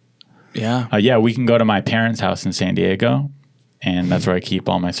to. Yeah. Yeah, we can go to my parents' house in San Diego, and that's where I keep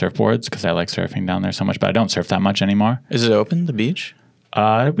all my surfboards because I like surfing down there so much, but I don't surf that much anymore. Is it open, the beach?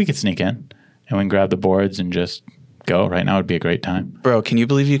 We could sneak in, and we can grab the boards and just go. Right now would be a great time. Bro, can you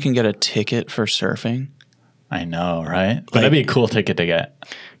believe you can get a ticket for surfing? I know, right? But that'd be a cool ticket to get.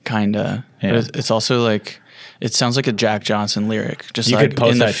 Kinda. Yeah. But it's also like, it sounds like a Jack Johnson lyric. Just You like could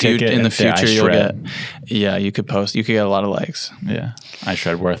post in the that ticket in the and say, "I future, you'll get. shred." Yeah, you could get a lot of likes. Yeah, I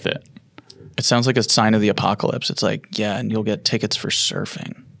shred worth it. It sounds like a sign of the apocalypse. It's like, yeah, and you'll get tickets for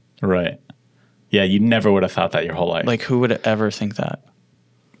surfing. Right. Yeah, you never would have thought that your whole life. Like, who would ever think that?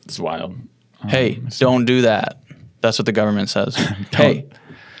 It's wild. Hey, don't do that. That's what the government says. Hey,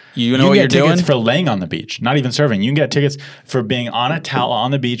 you know what can you're get doing? tickets for laying on the beach, not even surfing. You can get tickets for being on a towel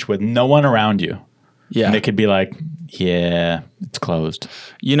on the beach with no one around you. Yeah. And they could be like, yeah, it's closed.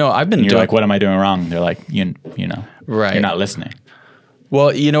 You know, I've been And you're doing like, what am I doing wrong? They're like, you know, Right. you're not listening.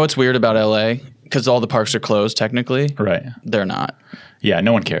 Well, you know what's weird about LA? Because all the parks are closed technically. Right. They're not. Yeah,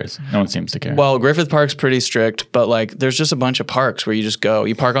 no one cares. No one seems to care. Well, Griffith Park's pretty strict, but like there's just a bunch of parks where you just go.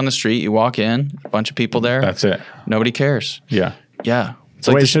 You park on the street, you walk in, a bunch of people there. That's it. Nobody cares. Yeah. Yeah. It's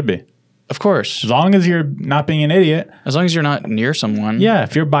The way it this- should be. Of course. As long as you're not being an idiot. As long as you're not near someone. Yeah,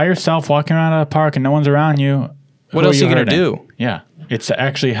 if you're by yourself walking around a park and no one's around you, What who else are you gonna hurting? do? Yeah. It's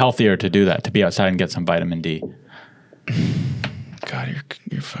actually healthier to do that, to be outside and get some vitamin D. God,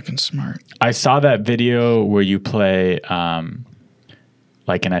 you're fucking smart. I saw that video where you play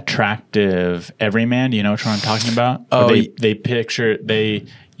like an attractive everyman. Do you know which one I'm talking about? Oh, Where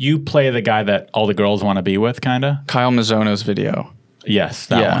you play the guy that all the girls want to be with, kind of. Kyle Mizzono's video. Yes,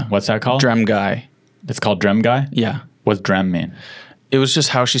 that Yeah. one. What's that called? Drem Guy. It's called Drem Guy? Yeah. What's Drem mean? It was just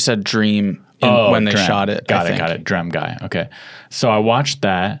how she said dream when they Drem. shot it. Got I think. it. Drem Guy. Okay. So I watched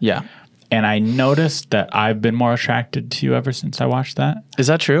that. Yeah. And I noticed that I've been more attracted to you ever since I watched that. Is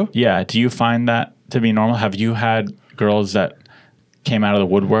that true? Yeah. Do you find that to be normal? Have you had girls that came out of the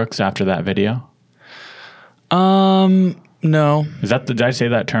woodworks after that video? No. Did I say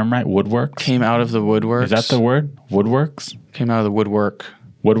that term right? Woodworks? Came out of the woodworks. Is that the word? Woodworks? Came out of the woodwork.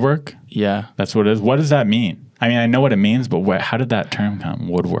 Woodwork? Yeah. That's what it is. What does that mean? I mean, I know what it means, but how did that term come?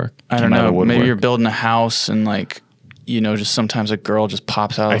 Woodwork? I don't Came out of know. woodwork. Maybe you're building a house and like, just sometimes a girl just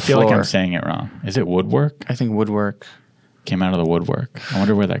pops out of I the feel floor. like I'm saying it wrong. Is it woodwork? I think woodwork. Came out of the woodwork. I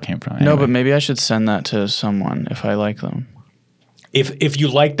wonder where that came from. No, Anyway. but maybe I should send that to someone if I like them. If you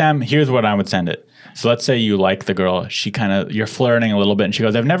like them, here's what I would send it. So let's say you like the girl. You're flirting a little bit, and she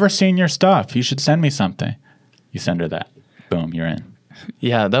goes, "I've never seen your stuff. You should send me something." You send her that. Boom, you're in.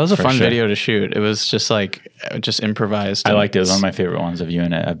 Yeah, that was a fun sure. video to shoot. It was just improvised. I liked it. It was one of my favorite ones of you,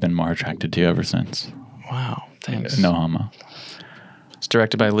 and I've been more attracted to you ever since. Wow, thanks. No homo. It's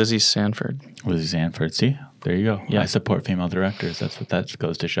directed by Lizzie Sanford. Lizzie Sanford. See, there you go. Yeah. I support female directors. That's what that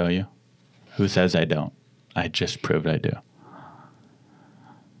goes to show you. Who says I don't? I just proved I do.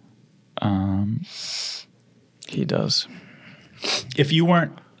 He does. If you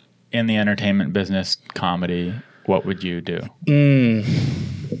weren't in the entertainment business, comedy, what would you do?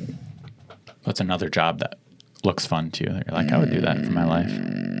 What's another job that looks fun to you? That you're like, I would do that for my life.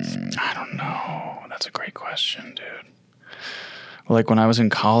 I don't know. That's a great question, dude. Well, like when I was in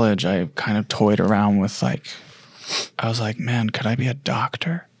college, I kind of toyed around with I was like, man, could I be a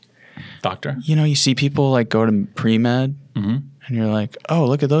doctor? Doctor? You know, you see people like go to pre-med and you're like, oh,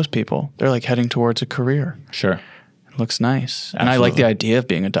 look at those people. They're like heading towards a career. Sure. It looks nice. And I like the idea of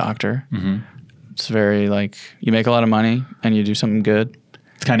being a doctor. It's very like, you make a lot of money and you do something good.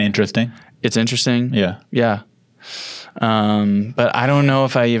 It's kind of interesting. It's interesting. Yeah. Yeah. But I don't know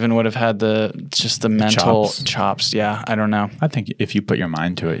if I even would have had the mental chops. Yeah. I don't know. I think if you put your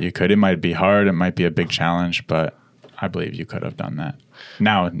mind to it, you could. It might be hard. It might be a big challenge, but I believe you could have done that.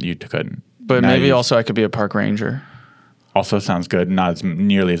 Now you couldn't. But now maybe also I could be a park ranger. Also sounds good. Not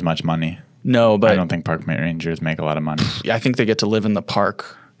nearly as much money. No, but I don't think park rangers make a lot of money. I think they get to live in the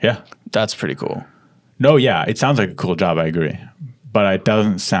park. Yeah. That's pretty cool. No, yeah. It sounds like a cool job. I agree. But it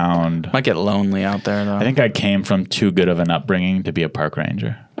doesn't sound... Might get lonely out there, though. I think I came from too good of an upbringing to be a park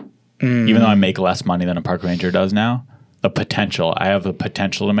ranger. Even though I make less money than a park ranger does now, I have the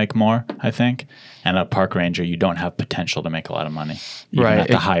potential to make more, I think. And a park ranger, you don't have potential to make a lot of money. Even Right. at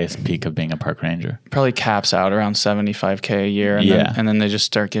the highest peak of being a park ranger. Probably caps out around $75K a year. And then they just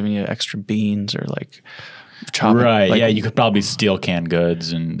start giving you extra beans or like chopping. Right. Like, yeah, you could probably steal canned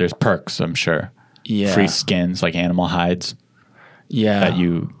goods and there's perks, I'm sure. Yeah. Free skins, like animal hides that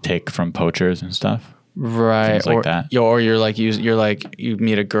you take from poachers and stuff. Right. Things like that. Or you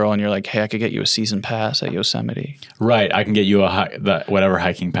meet a girl and you're like, hey, I could get you a season pass at Yosemite. Right. I can get you whatever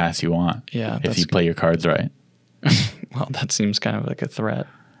hiking pass you want. Yeah. If you play your cards right. Well, that seems kind of like a threat.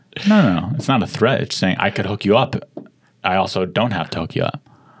 No. It's not a threat. It's saying I could hook you up. I also don't have to hook you up.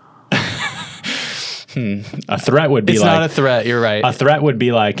 A threat would be It's not a threat. You're right. A threat would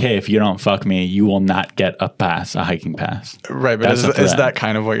be like, hey, if you don't fuck me, you will not get a hiking pass. Right. But That's a is threat. that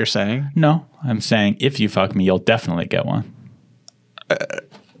kind of what you're saying? No, I'm saying if you fuck me, you'll definitely get one.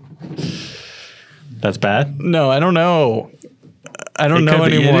 That's bad? No, I don't know. I don't It know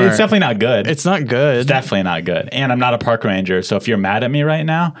could be. anymore. It's definitely not good. It's not good. It's definitely not good. And I'm not a park ranger, so if you're mad at me right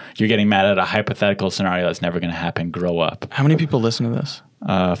now, you're getting mad at a hypothetical scenario that's never going to happen. Grow up. How many people listen to this?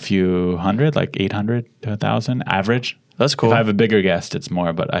 A few hundred, like 800 to 1,000 average. That's cool. If I have a bigger guest, it's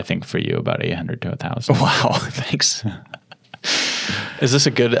more, but I think for you, about 800 to 1,000. Wow. Thanks. Is this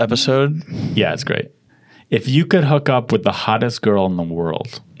a good episode? Yeah, it's great. If you could hook up with the hottest girl in the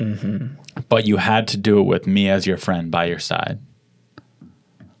world, but you had to do it with me as your friend by your side,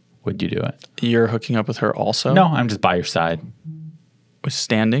 would you do it? You're hooking up with her also? No, I'm just by your side. With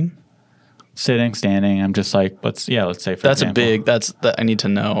standing? Sitting, standing. I'm just like, let's say for That's example. I need to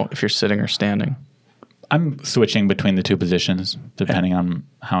know if you're sitting or standing. I'm switching between the two positions depending on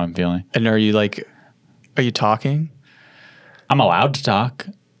how I'm feeling. And are you talking? I'm allowed to talk.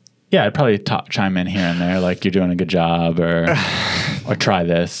 Yeah, I'd probably chime in here and there, like you're doing a good job, or try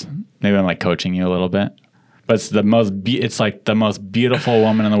this. Maybe I'm like coaching you a little bit. But it's it's like the most beautiful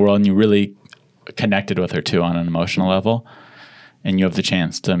woman in the world, and you really connected with her too on an emotional level, and you have the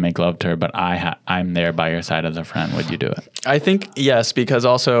chance to make love to her. But I'm there by your side as a friend. Would you do it? I think yes, because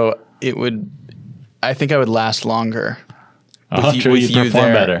also I think I would last longer. True, you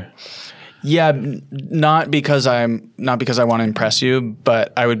perform better. Yeah, not because I want to impress you,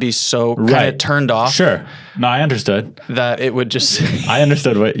 but I would be so kind of turned off. Sure. No, I understood. That it would just... I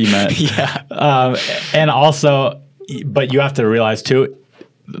understood what you meant. Yeah. And also, but you have to realize too,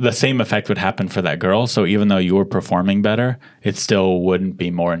 the same effect would happen for that girl. So even though you were performing better, it still wouldn't be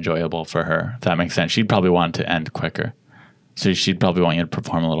more enjoyable for her, if that makes sense. She'd probably want it to end quicker. So she'd probably want you to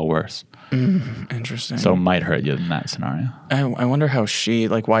perform a little worse. Interesting. So it might hurt you in that scenario. I wonder how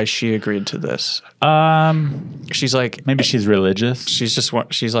why she agreed to this. She's like, maybe she's religious.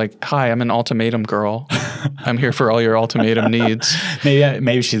 She's like, hi, I'm an ultimatum girl. I'm here for all your ultimatum needs.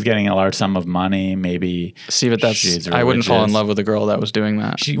 Maybe she's getting a large sum of money. Maybe see, but I wouldn't fall in love with a girl that was doing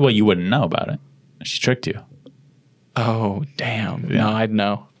that. Well, you wouldn't know about it. She tricked you. Oh, damn. Yeah. No, I'd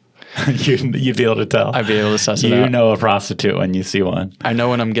know. You'd be able to tell. I'd be able to suss it out. You know a prostitute when you see one. I know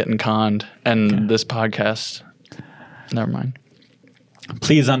when I'm getting conned. And this podcast, never mind.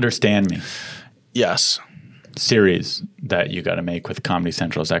 Please Understand Me. Yes. Series that you got to make with Comedy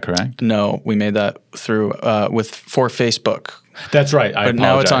Central. Is that correct? No, we made that through for Facebook. That's right. But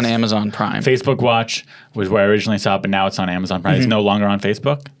now it's on Amazon Prime. Facebook Watch was where I originally saw it, but now it's on Amazon Prime. It's no longer on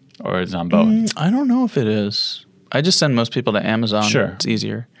Facebook, or is it on both? I don't know if it is. I just send most people to Amazon. Sure. It's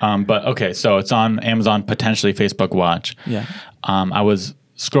easier. But okay, so it's on Amazon, potentially Facebook Watch. Yeah. I was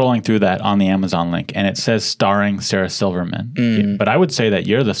scrolling through that on the Amazon link, and it says starring Sarah Silverman. Mm. But I would say that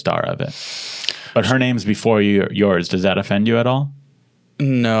you're the star of it. But her name's before yours. Does that offend you at all?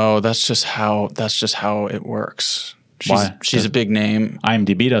 No, that's just how it works. Why? She's a big name.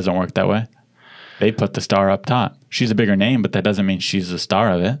 IMDb doesn't work that way. They put the star up top. She's a bigger name, but that doesn't mean she's the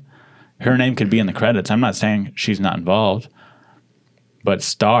star of it. Her name could be in the credits. I'm not saying she's not involved. But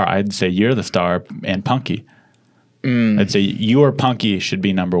star, I'd say you're the star and Punky. I'd say you or Punky should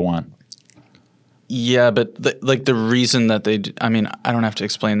be number one. Yeah, but the reason that I mean, I don't have to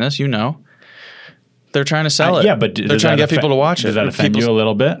explain this. You know. They're trying to sell it. Yeah, but they're trying to get people to watch it. Does that offend you a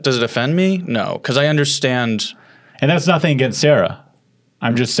little bit? Does it offend me? No, because I understand. And that's nothing against Sarah.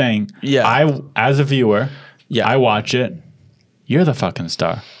 I'm just saying, as a viewer, I watch it. You're the fucking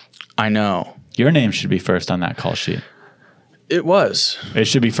star. I know. Your name should be first on that call sheet. It was. It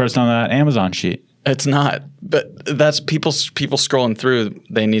should be first on that Amazon sheet. It's not. But that's people scrolling through.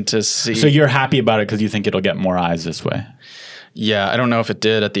 They need to see. So you're happy about it because you think it'll get more eyes this way. Yeah, I don't know if it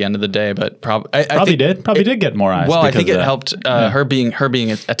did at the end of the day, but Probably did get more eyes. Well, I think it helped. Her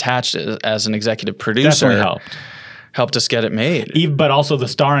being attached as an executive producer definitely helped us get it made. But also the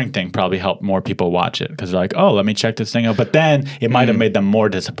starring thing probably helped more people watch it because they're like, oh, let me check this thing out. But then it might have made them more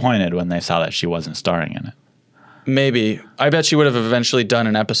disappointed when they saw that she wasn't starring in it. Maybe. I bet she would have eventually done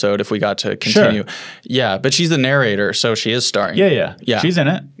an episode if we got to continue. Sure. Yeah, but she's the narrator, so she is starring. Yeah. She's in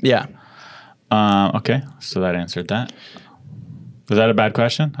it. Yeah. Okay, so that answered that. Was that a bad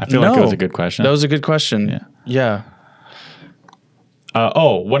question? I feel like it was a good question. That was a good question. Yeah.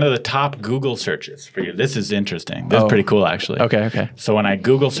 One of the top Google searches for you. This is interesting. This is pretty cool, actually. Okay. So when I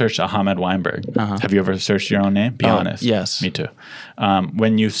Google search Ahmed Weinberg, have you ever searched your own name? Be honest. Yes. Me too.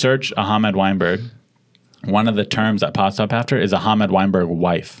 When you search Ahmed Weinberg, one of the terms that pops up after is Ahmed Weinberg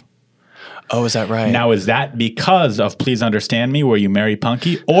wife. Oh, is that right? Now, is that because of Please Understand Me, where you marry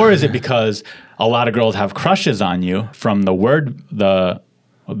Punky, or is it because a lot of girls have crushes on you from the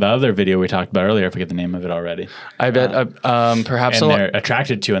other video we talked about earlier? I forget the name of it already. I bet perhaps and they're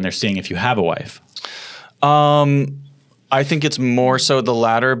attracted to you and they're seeing if you have a wife. I think it's more so the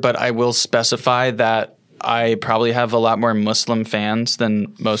latter, but I will specify that I probably have a lot more Muslim fans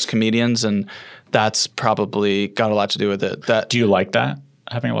than most comedians, and that's probably got a lot to do with it. Do you like that?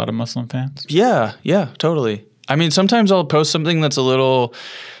 Having a lot of Muslim fans? Yeah, totally. I mean, sometimes I'll post something that's a little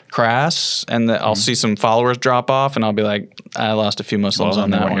crass, and I'll see some followers drop off, and I'll be like, I lost a few Muslims on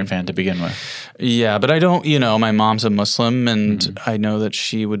that one. one. Your fan to begin with. Yeah, but I don't. My mom's a Muslim, and I know that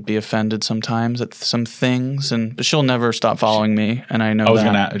she would be offended sometimes at some things, but she'll never stop following me, and I know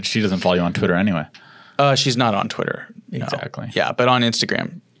that. She doesn't follow you on Twitter anyway. She's not on Twitter. Exactly. No. Yeah, but on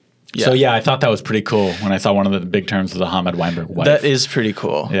Instagram. Yeah. So I thought that was pretty cool when I saw one of the big terms was Ahmed Weinberg wife. That is pretty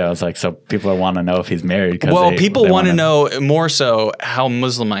cool. Yeah, I was like, so people want to know if he's married. People want to know more so how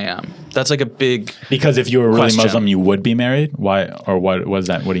Muslim I am. That's like a big because if you were really question. Muslim, you would be married. Why or what was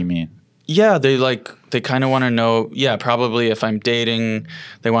that? What do you mean? Yeah, they kind of want to know. Yeah, probably if I'm dating,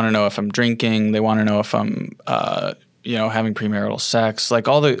 they want to know if I'm drinking. They want to know if I'm having premarital sex, like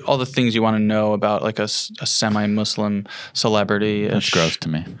all the things you want to know about like a semi-Muslim celebrity. That's gross to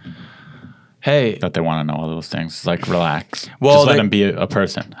me. Hey, that they want to know all those things. It's like relax. Well, just let him be a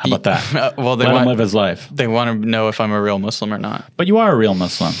person. How about that? Let him live his life. They want to know if I'm a real Muslim or not. But you are a real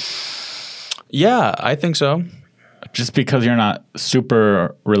Muslim. Yeah, I think so. Just because you're not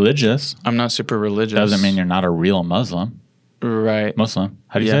super religious, I'm not super religious. Doesn't mean you're not a real Muslim. Right. Muslim.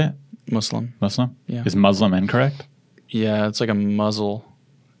 How do you say it? Muslim. Muslim. Yeah. Is Muslim incorrect? Yeah, it's like a muzzle.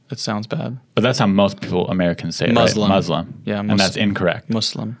 It sounds bad. But that's how most Americans say it, Muslim. Right? Muslim. Yeah, and that's incorrect.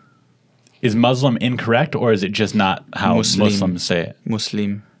 Muslim. Is Muslim incorrect, or is it just not how Muslims say it?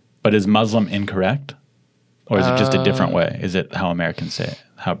 Muslim. But is Muslim incorrect? Or is it just a different way? Is it how Americans say it?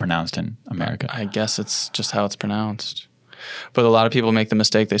 How pronounced in America? I guess it's just how it's pronounced. But a lot of people make the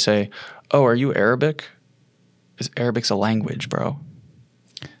mistake. They say, oh, are you Arabic? Arabic's a language, bro.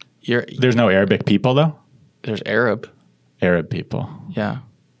 There's no Arabic people, though? There's Arab. Arab people. Yeah.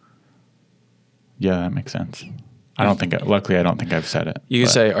 Yeah, that makes sense. Luckily, I don't think I've said it. You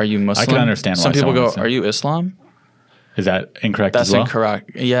can say, are you Muslim? I can understand why some people go, are you Islam? Is that incorrect That's as well? That's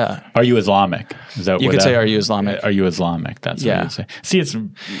incorrect. Yeah. Are you Islamic? Is that you could say, are you Islamic? Are you Islamic? That's what you would say. See, it's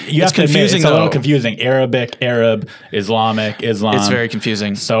confusing. It's a little confusing. Arabic, Arab, Islamic, Islam. It's very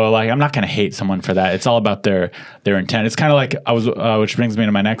confusing. So, I'm not going to hate someone for that. It's all about their intent. It's kind of like which brings me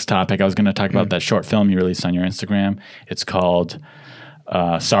to my next topic. I was going to talk about that short film you released on your Instagram. It's called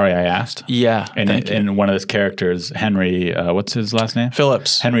Sorry I Asked. Yeah. And one of his characters, Henry, what's his last name?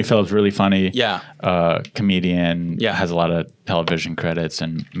 Phillips. Henry Phillips, really funny. Yeah. Comedian. Yeah. Has a lot of television credits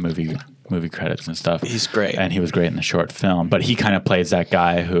and movie movie credits and stuff. He's great. And he was great in the short film. But he kind of plays that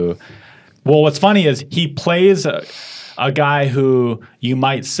guy who, well, what's funny is he plays a guy who you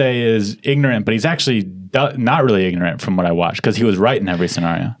might say is ignorant, but he's actually not really ignorant from what I watched because he was right in every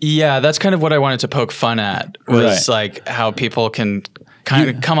scenario. Yeah, that's kind of what I wanted to poke fun at was like how people can kind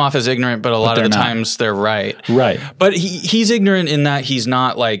of come off as ignorant, but a lot of the times they're right. Right. But he's ignorant in that he's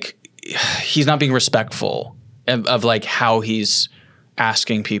not being respectful of like how he's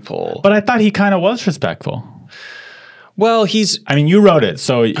asking people. But I thought he kind of was respectful. Well, I mean, you wrote it,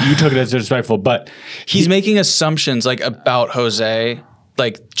 so you took it as disrespectful, but he's making assumptions like about Jose,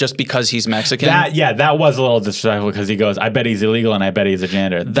 like just because he's Mexican. That was a little disrespectful because he goes, I bet he's illegal and I bet he's a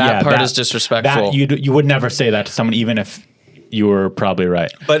janitor. That part is disrespectful. You would never say that to someone, even if you were probably right.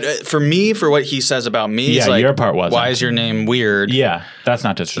 But for me, for what he says about me, it's like, your part wasn't. Why is your name weird? Yeah, that's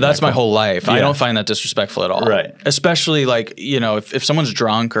not disrespectful. That's my whole life. Yeah. I don't find that disrespectful at all. Right. Especially like, if someone's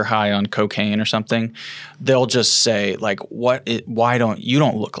drunk or high on cocaine or something, they'll just say like, why don't you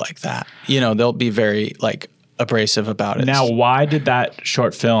look like that? They'll be very like abrasive about it. Now, why did that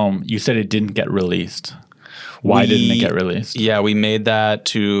short film, you said it didn't get released. Why didn't it get released? Yeah, we made that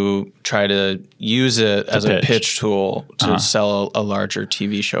to try to use it as a pitch tool to sell a larger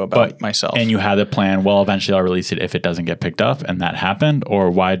TV show about myself. And you had the plan, well, eventually I'll release it if it doesn't get picked up, and that happened?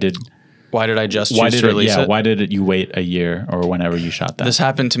 Or why did I just choose to release it? Why did you wait a year or whenever you shot that? This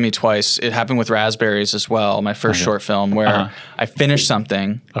happened to me twice. It happened with Raspberries as well, my first short film, where I finished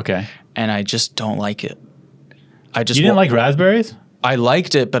something and I just don't like it. You didn't like Raspberries? I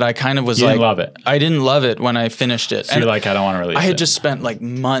liked it, but I kind of was you didn't love it. I didn't love it when I finished it. So you're like, I don't want to release it. I had just spent like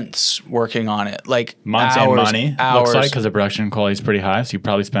months working on it, like months hours, and money. Hours. Looks like because the production quality is pretty high, so you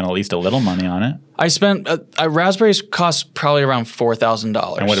probably spent at least a little money on it. I spent Raspberries cost probably around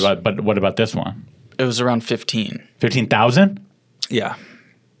 $4,000. And what about this one? It was around 15. 15,000? Yeah.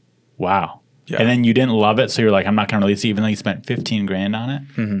 Wow. Yeah. And then you didn't love it, so you're like, I'm not going to release it, even though you spent $15,000 on it.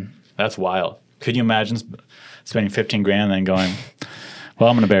 Mm-hmm. That's wild. Could you imagine spending $15,000 and then going, well,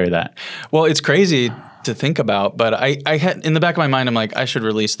 I'm going to bury that? Well, it's crazy to think about, but I had in the back of my mind, I'm like, I should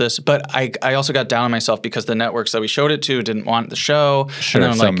release this. But I also got down on myself because the networks that we showed it to didn't want the show. Sure,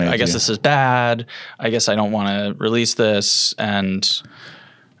 and then I'm like, I guess this is bad. I guess I don't want to release this. And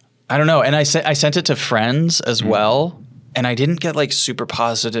I don't know. And I sent it to friends as well. And I didn't get like super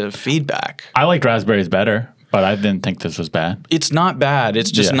positive feedback. I liked Raspberries better, but I didn't think this was bad. It's not bad.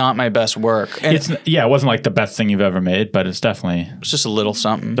 It's just not my best work. And it wasn't like the best thing you've ever made, but it's just a little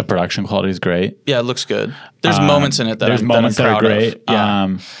something. The production quality is great. Yeah, it looks good. There's moments in it that I'm proud that are great. Of.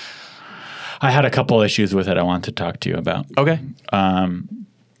 Yeah. I had a couple issues with it I wanted to talk to you about. Okay.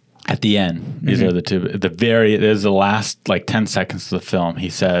 At the end, these are the two. There's the last like 10 seconds of the film. He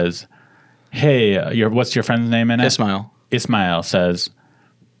says, "Hey, what's your friend's name in it?" Ismail says,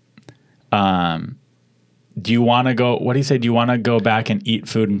 do you want to go, what do you say? Do you want to go back and eat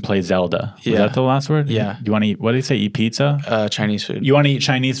food and play Zelda? Yeah. Was that the last word? Yeah. Do you want to eat, what do you say, eat pizza? Chinese food. You want to eat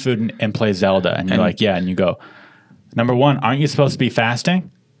Chinese food and play Zelda. And you're like, yeah. And you go, number one, aren't you supposed to be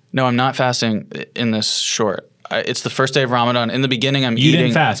fasting? No, I'm not fasting in this short. It's the first day of Ramadan. In the beginning, I'm eating. You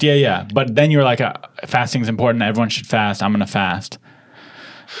didn't fast. Yeah. But then you're like, fasting's important. Everyone should fast. I'm going to fast.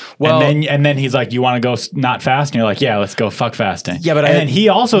 Well, and then he's like, you want to go not fast? And you're like, yeah, let's go fuck fasting. Yeah, but then he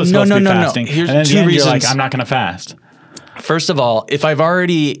also is supposed to be fasting. Here's and then two reasons. You're like, I'm not going to fast. First of all, if I've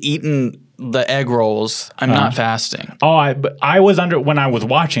already eaten the egg rolls, I'm not fasting. Oh, I was when I was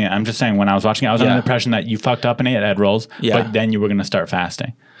watching it, I'm just saying, when I was watching it, I was under the impression that you fucked up and ate egg rolls, but then you were going to start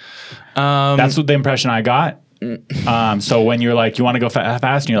fasting. That's what the impression I got. So when you're like, you want to go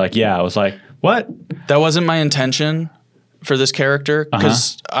fast? And you're like, yeah. I was like, what? That wasn't my intention for this character,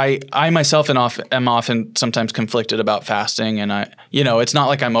 because I myself am often sometimes conflicted about fasting, and it's not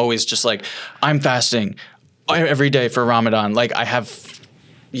like I'm always just like, I'm fasting every day for Ramadan. Like I have,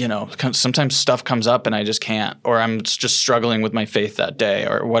 sometimes stuff comes up and I just can't, or I'm just struggling with my faith that day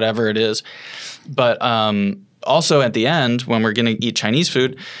or whatever it is. But also at the end, when we're going to eat Chinese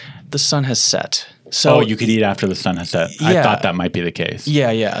food, the sun has set. So you could eat after the sun has set. Yeah. I thought that might be the case.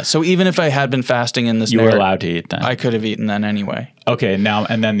 Yeah. So even if I had been fasting in this, you were allowed to eat then. I could have eaten then anyway. Okay, now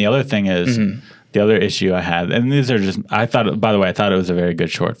and then the other thing is the other issue I had, and these are just I thought it was a very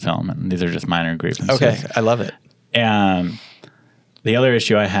good short film, and these are just minor grievances. Okay, I love it. And the other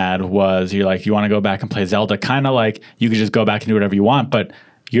issue I had was you're like, you want to go back and play Zelda, kind of like you could just go back and do whatever you want, but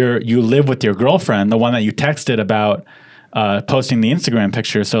you live with your girlfriend, the one that you texted about. Posting the Instagram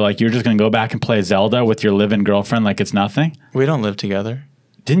picture, so like you're just gonna go back and play Zelda with your live-in girlfriend like it's nothing? We don't live together.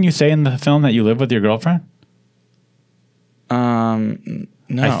 Didn't you say in the film that you live with your girlfriend? No.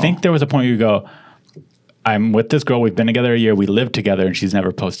 I think there was a point where you go, I'm with this girl. We've been together a year. We live together, and she's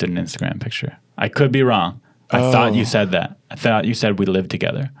never posted an Instagram picture. I could be wrong. I thought you said that. I thought you said we live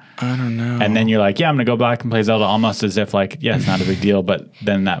together. I don't know. And then you're like, yeah, I'm going to go back and play Zelda, almost as if like, yeah, it's not a big deal. But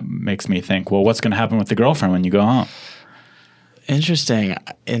then that makes me think, well, what's going to happen with the girlfriend when you go home? Interesting.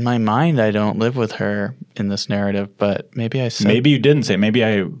 In my mind, I don't live with her in this narrative, but maybe I said. Maybe you didn't say. Maybe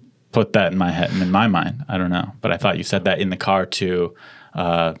I put that in my head, in my mind. I don't know. But I thought you said that in the car to.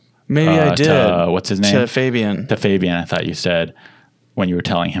 Maybe I did. What's his name? To Fabian. To Fabian. I thought you said when you were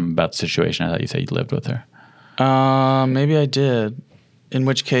telling him about the situation. I thought you said you lived with her. Maybe I did. In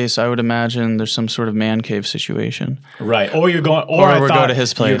which case, I would imagine there's some sort of man cave situation. Right. Or you're going, Or I we thought go to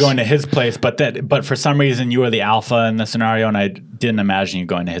his place. You're going to his place, but for some reason you were the alpha in the scenario, and I didn't imagine you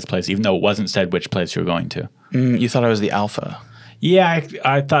going to his place, even though it wasn't said which place you were going to. You thought I was the alpha. Yeah,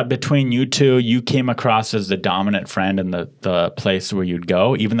 I thought between you two, you came across as the dominant friend in the place where you'd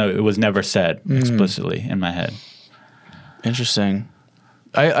go, even though it was never said explicitly in my head. Interesting.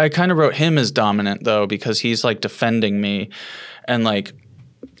 I kind of wrote him as dominant, though, because he's like defending me and like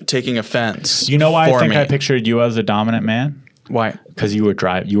taking offense. You know why I think me. I pictured you as a dominant man? Why? Because you were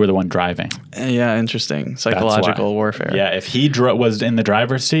the one driving. Yeah, interesting. Psychological warfare. Yeah, if he was in the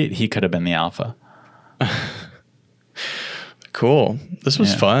driver's seat, he could have been the alpha. Cool. This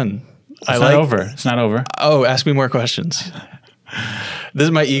was fun. It's not over. It's not over. Oh, ask me more questions.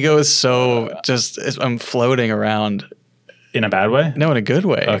 My ego is so I'm floating around. In a bad way? No, in a good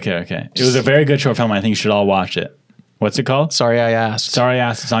way. Okay. It was a very good short film. I think you should all watch it. What's it called? Sorry I asked. Sorry I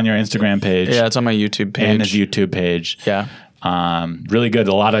asked. It's on your Instagram page. Yeah, it's on my YouTube page. And his YouTube page. Yeah. Really good.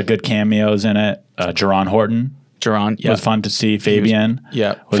 A lot of good cameos in it. Jerron Horton. Yeah. Was fun to see. Fabian.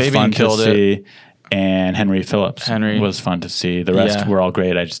 Was Fabian fun killed to see. It. And Henry Phillips. Was fun to see. The rest Yeah. were all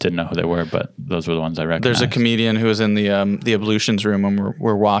great. I just didn't know who they were, but those were the ones I recognized. There's a comedian who was in the ablutions room when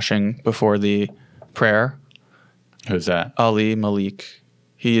we're washing before the prayer. Who's that? Ali Malik.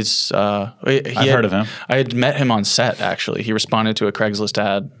 He's I've heard of him. I had met him on set, actually. He responded to a Craigslist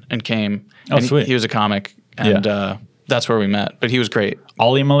ad and came. Oh, and sweet. He was a comic, and that's where we met. But he was great.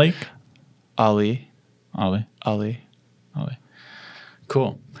 Ali Malik? Ali.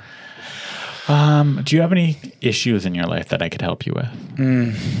 Cool. Do you have any issues in your life that I could help you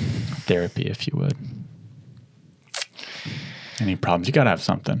with? Therapy, if you would. Any problems? You got to have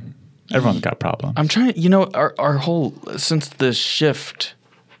something. Everyone's got problems. I'm trying, our whole, since the shift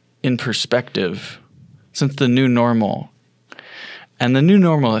in perspective, since the new normal, and the new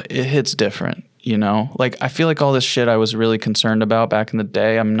normal, it hits different, Like, I feel like all this shit I was really concerned about back in the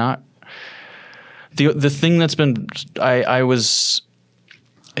day, I'm not, the thing that's been, I was,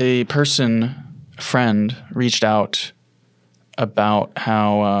 a friend reached out about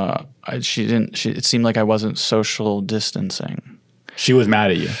how it seemed like I wasn't social distancing. She was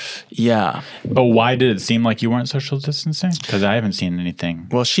mad at you. Yeah. But why did it seem like you weren't social distancing? Because I haven't seen anything.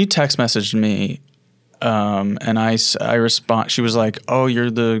 Well, she text messaged me, and I respond. She was like, "Oh,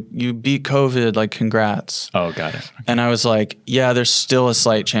 you beat COVID. Like, congrats." Oh, got it. Okay. And I was like, "Yeah, there's still a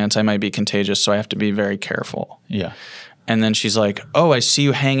slight chance I might be contagious, so I have to be very careful." Yeah. And then she's like, "Oh, I see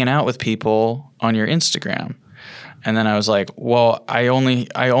you hanging out with people on your Instagram." And then I was like, "Well, I only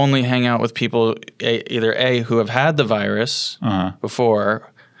hang out with people either A, who have had the virus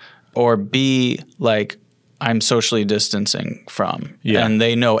before, or B, like I'm socially distancing from, and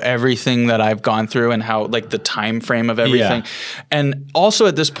they know everything that I've gone through and how, like, the time frame of everything." Yeah. And also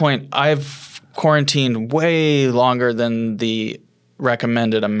at this point, I've quarantined way longer than the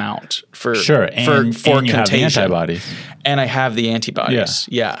recommended amount for and for you contagion. have the antibodies. And I have the antibodies.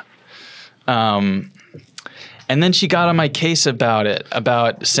 Yeah. And then she got on my case about it,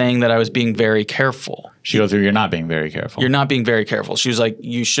 about saying that I was being very careful. She goes, "You're not being very careful. You're not being very careful." She was like,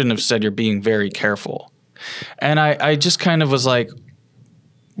 "You shouldn't have said you're being very careful." And I just kind of was like,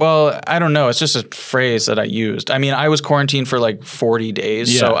 well, I don't know. It's just a phrase that I used. I mean, I was quarantined for like 40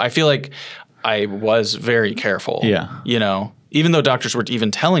 days. So I feel like I was very careful. Yeah. Even though doctors were even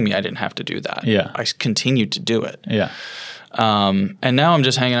telling me I didn't have to do that. Yeah. I continued to do it. Yeah. And now I'm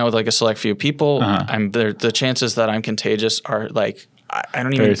just hanging out with like a select few people. The chances that I'm contagious are like, I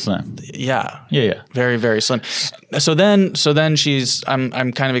don't even. Very slim. Yeah. Yeah. Very, very slim. So then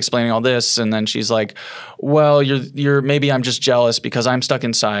I'm kind of explaining all this, and then she's like, "Well, you're maybe I'm just jealous because I'm stuck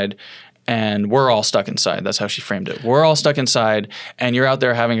inside, and we're all stuck inside." That's how she framed it. We're all stuck inside, and you're out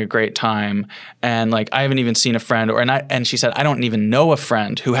there having a great time, and like I haven't even seen a friend, and she said I don't even know a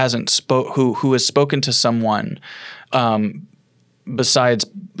friend who hasn't who has spoken to someone, besides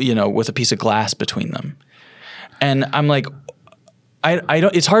with a piece of glass between them, and I'm like. I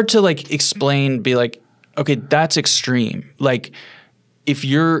don't. It's hard to like explain. Be like, okay, that's extreme. Like, if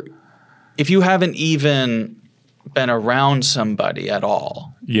you're if you haven't even been around somebody at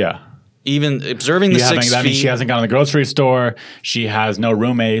all, Yeah. even observing the 6 That means feet. she hasn't gone to the grocery store. She has no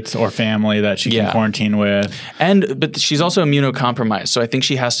roommates or family that she Yeah. can quarantine with. But she's also immunocompromised, so I think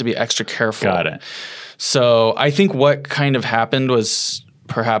she has to be extra careful. Got it. So I think what kind of happened was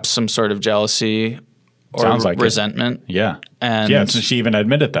perhaps some sort of jealousy or Sounds like it. resentment. Yeah. And so she even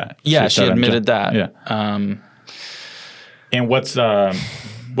admitted that. Yeah, she started admitted that. Yeah. And what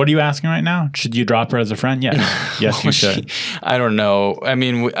are you asking right now? Should you drop her as a friend? Yeah. Yes, you should. I don't know. I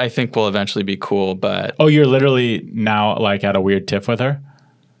mean, I think we'll eventually be cool, but Oh, you're literally now like at a weird tiff with her?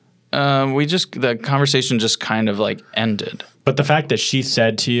 the conversation just kind of like ended. But the fact that she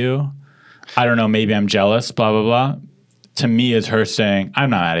said to you, I don't know, maybe I'm jealous, blah, blah, blah, to me is her saying, I'm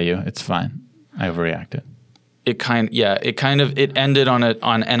not mad at you. It's fine. I overreacted. It ended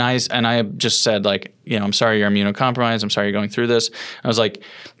and I just said, like, I'm sorry you're immunocompromised. I'm sorry you're going through this. I was like,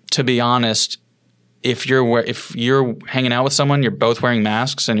 to be honest, if you're hanging out with someone, you're both wearing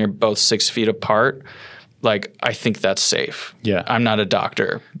masks and you're both 6 feet apart, like, I think that's safe. Yeah. I'm not a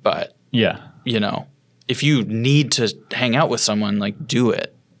doctor, but Yeah. if you need to hang out with someone, like, do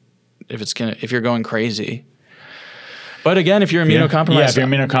it. If you're going crazy. But again, if you're immunocompromised, Yeah, if you're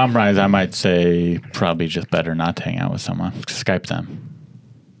immunocompromised, I might say probably just better not to hang out with someone. Skype them.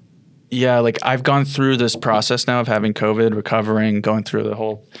 yeah, like, I've gone through this process now of having COVID, recovering, going through the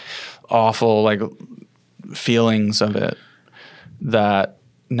whole awful, like, feelings of it, that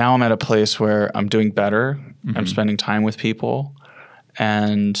now I'm at a place where I'm doing better. Mm-hmm. I'm spending time with people,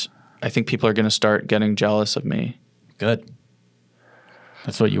 and I think people are going to start getting jealous of me. Good.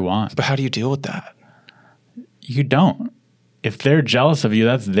 That's what you want. But how do you deal with that? You don't. If they're jealous of you,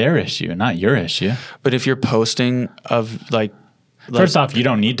 that's their issue, not your issue. But if you're posting of like First off, you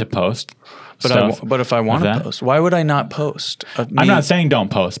don't need to post. but if I want to that. post, why would I not post? I'm not saying don't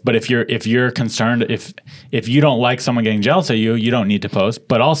post, but if you're concerned, if you don't like someone getting jealous of you, you don't need to post.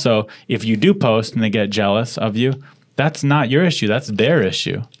 But also, if you do post and they get jealous of you, that's not your issue. That's their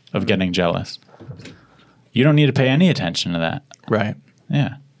issue of getting jealous. You don't need to pay any attention to that. Right.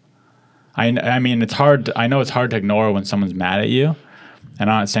 Yeah. I mean, it's hard. I know it's hard to ignore when someone's mad at you. And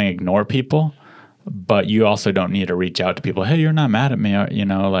I'm not saying ignore people, but you also don't need to reach out to people. Hey, you're not mad at me.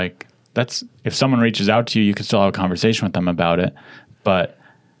 Like, that's, if someone reaches out to you, you can still have a conversation with them about it. But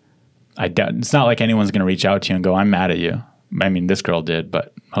it's not like anyone's going to reach out to you and go, I'm mad at you. I mean, this girl did,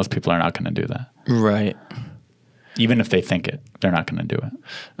 but most people are not going to do that. Right. Even if they think it, they're not going to do it.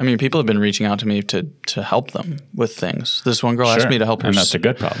 I mean, people have been reaching out to me to help them with things. This one girl asked me to help her and that's a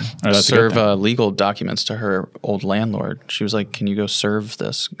good problem. Or that's a good serve thing. legal documents to her old landlord. She was like, can you go serve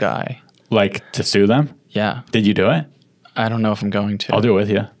this guy? Like, to sue them? Yeah. Did you do it? I don't know if I'm going to. I'll do it with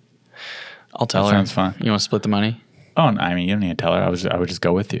you. I'll tell That her. sounds fun. You want to split the money? Oh, I mean, you don't need to tell her. I would just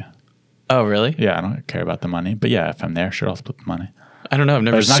go with you. Oh, really? Yeah, I don't care about the money. But yeah, if I'm there, sure, I'll split the money. I don't know. I've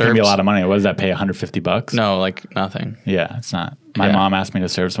never But it's not served. going to be a lot of money. What does that pay, $150? No, like nothing. Yeah, it's not. My Yeah. mom asked me to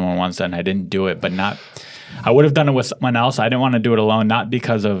serve someone once, and I didn't do it, but I would have done it with someone else. I didn't want to do it alone, not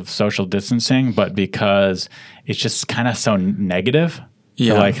because of social distancing, but because it's just kind of so negative.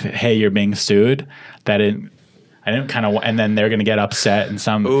 Yeah. Like, hey, you're being sued. I didn't kind of, and then they're going to get upset, and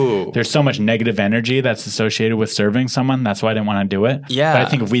there's so much negative energy that's associated with serving someone. That's why I didn't want to do it. Yeah. But I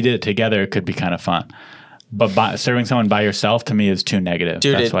think if we did it together, it could be kind of fun. But serving someone by yourself to me is too negative.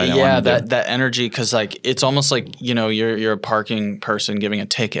 Dude, That's why I didn't want to do it. that energy, because like it's almost like you're a parking person giving a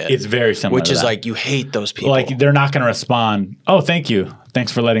ticket. It's very similar which to is that. like you hate those people. Like, they're not going to respond, oh, thank you.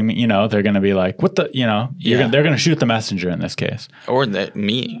 Thanks for letting me, they're going to be like, what the, Yeah. they're going to shoot the messenger in this case. or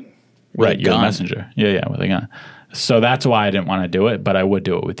me, with Right, a you're the gun. messenger. Yeah, with a gun. So that's why I didn't want to do it, but I would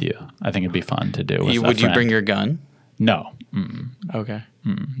do it with you. I think it'd be fun to do with a Would you friend. bring your gun? No. Okay.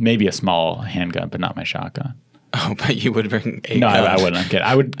 Maybe a small handgun, but not my shotgun. Oh, but you would bring a No, gun. I wouldn't. I'm kidding.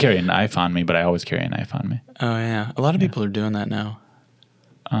 I would carry a knife on me, but I always carry a knife on me. Oh yeah, a lot of people are doing that now.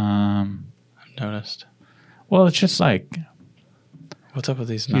 I've noticed. Well, it's just like, What's up with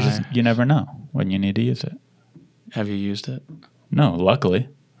these you knives? you never know when you need to use it. Have you used it? No, luckily.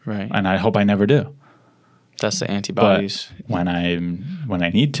 Right. And I hope I never do. That's the But antibodies. when I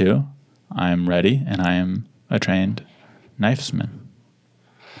need to, I'm ready, and I am a trained knifesman.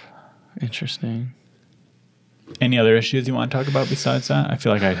 Interesting. Any other issues you want to talk about besides that? I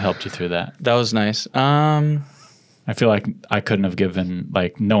feel like I helped you through that. That was nice. I feel like I couldn't have given,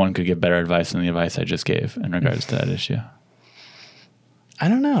 like, no one could give better advice than the advice I just gave in regards to that issue. I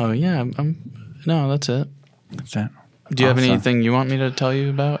don't know. Yeah. No, that's it. That's that. Do you have Awesome. anything you want me to tell you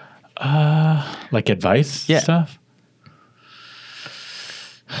about? Like advice Yeah. stuff?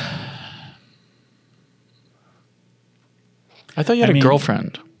 I thought you had I a mean-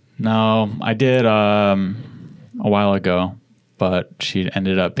 girlfriend. No, I did a while ago, but she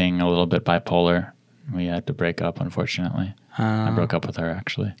ended up being a little bit bipolar. We had to break up, unfortunately. I broke up with her,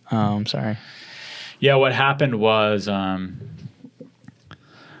 actually. Oh, I'm sorry. Yeah, what happened was,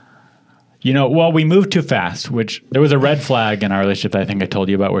 we moved too fast, which there was a red flag in our relationship that I think I told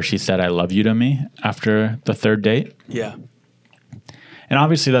you about where she said, I love you to me after the third date. Yeah. And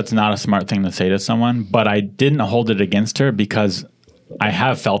obviously that's not a smart thing to say to someone, but I didn't hold it against her because I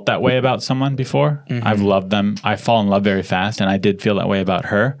have felt that way about someone before. Mm-hmm. I've loved them. I fall in love very fast, and I did feel that way about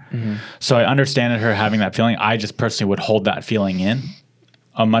her. Mm-hmm. So I understand her having that feeling. I just personally would hold that feeling in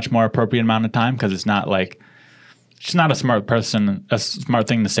a much more appropriate amount of time because it's not like she's not a smart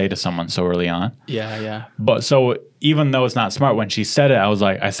thing to say to someone so early on. Yeah. But so even though it's not smart, when she said it,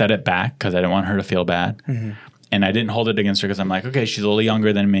 I said it back because I didn't want her to feel bad. Mm-hmm. And I didn't hold it against her because I'm like, okay, she's a little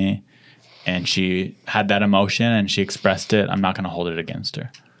younger than me. And she had that emotion and she expressed it. I'm not going to hold it against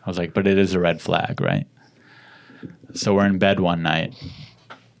her. I was like, but it is a red flag, right? So we're in bed one night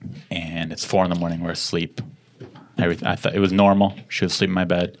and it's 4 a.m. We're asleep. I thought it was normal. She was asleep in my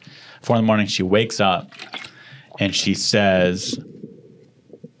bed. 4 a.m. she wakes up and she says,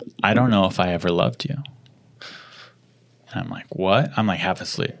 I don't know if I ever loved you. And I'm like, what? I'm like half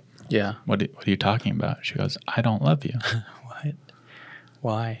asleep. Yeah. What are you talking about? She goes, I don't love you. What?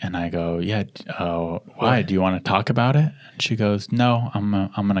 Why? And I go, yeah. Why? Do you want to talk about it? And she goes, no, I'm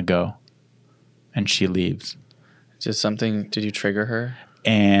gonna go. And she leaves. Did you trigger her?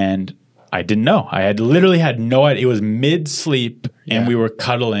 And I didn't know. I literally had no idea. It was mid-sleep and we were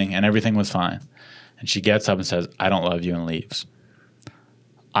cuddling and everything was fine. And she gets up and says, I don't love you, and leaves.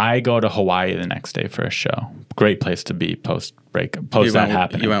 I go to Hawaii the next day for a show. Great place to be post that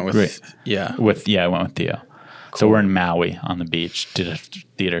happening. You went with, I went with Theo. Cool. So we're in Maui on the beach. Did a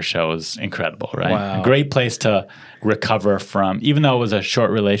theater show. It was incredible, right? Wow. A great place to recover from, even though it was a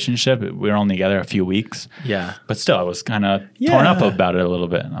short relationship, we were only together a few weeks. Yeah. But still, I was kind of torn up about it a little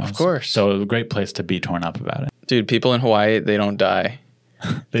bit. Of course. So it was a great place to be torn up about it. Dude, people in Hawaii, they don't die.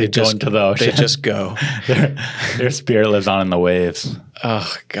 They go into the ocean. They just go. Their spirit lives on in the waves.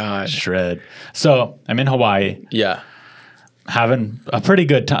 Oh, God. Shred. So I'm in Hawaii. Yeah. Having a pretty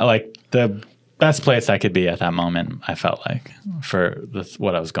good time. Like the best place I could be at that moment, I felt like, for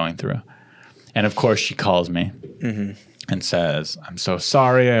what I was going through. And of course, she calls me and says, I'm so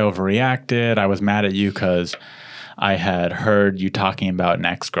sorry I overreacted. I was mad at you because I had heard you talking about an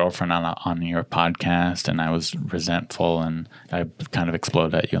ex-girlfriend on your podcast, and I was resentful, and I kind of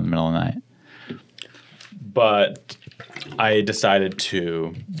exploded at you in the middle of the night. But I decided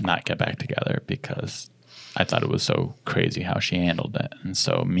to not get back together because I thought it was so crazy how she handled it, and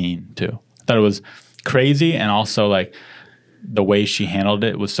so mean, too. I thought it was crazy, and also, like, the way she handled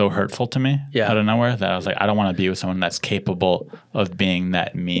it was so hurtful to me out of nowhere that I was like, I don't want to be with someone that's capable of being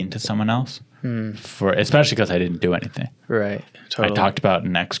that mean to someone else. Especially because I didn't do anything. Right. Totally. I talked about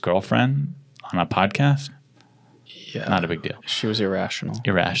an ex-girlfriend on a podcast. Yeah. Not a big deal. She was irrational.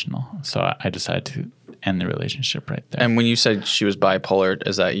 So I decided to end the relationship right there. And when you said she was bipolar,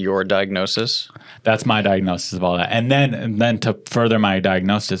 is that your diagnosis? That's my diagnosis of all that. And then to further my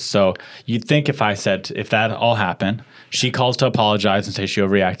diagnosis, so you'd think if that all happened, she calls to apologize and say she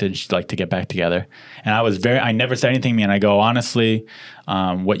overreacted and she'd like to get back together. And I never said anything mean. I go, honestly,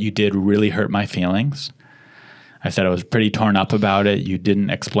 what you did really hurt my feelings. I said I was pretty torn up about it. You didn't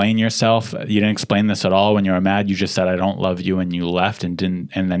explain yourself. You didn't explain this at all when you were mad. You just said, I don't love you, and you left and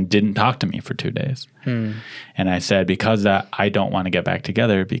then didn't talk to me for 2 days. And I said, because that, I don't want to get back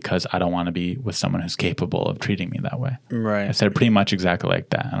together because I don't want to be with someone who's capable of treating me that way. Right. I said pretty much exactly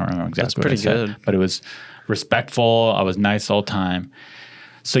like that. I don't remember exactly That's what I said. good. But it was respectful. I was nice all the time.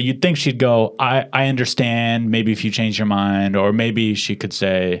 So you'd think she'd go, I understand. Maybe if you change your mind, or maybe she could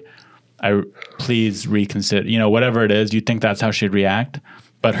say, please reconsider, whatever it is, you think that's how she'd react.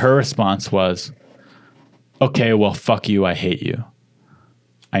 But her response was, okay, well, fuck you. I hate you.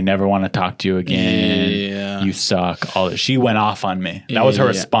 I never want to talk to you again. Yeah. You suck. She went off on me. That was her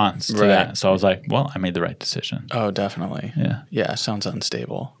response to that. So I was like, well, I made the right decision. Oh, definitely. Yeah. Yeah. Sounds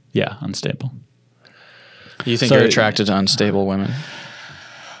unstable. Yeah. Unstable. You think you're attracted to unstable women?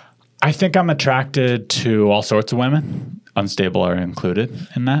 I think I'm attracted to all sorts of women. Unstable are included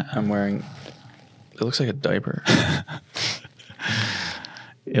in that. It looks like a diaper.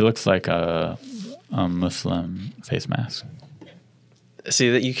 It looks like a Muslim face mask.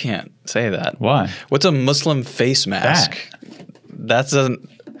 See, that you can't say that. Why? What's a Muslim face mask? That's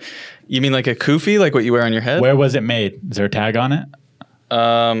you mean like a kufi, like what you wear on your head? Where was it made? Is there a tag on it?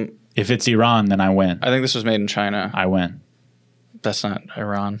 If it's Iran, then I win. I think this was made in China. I win. That's not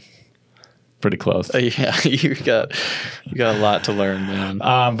Iran. pretty close. Yeah, you got a lot to learn,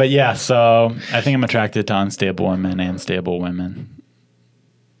 man. But yeah, so I think I'm attracted to unstable women and stable women.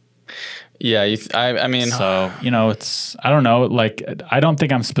 Yeah, I mean, So, it's, I don't know, like, I don't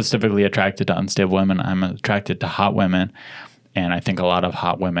think I'm specifically attracted to unstable women. I'm attracted to hot women. And I think a lot of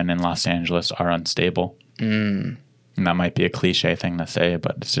hot women in Los Angeles are unstable. And that might be a cliche thing to say,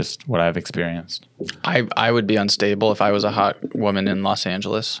 but it's just what I've experienced. I would be unstable if I was a hot woman in Los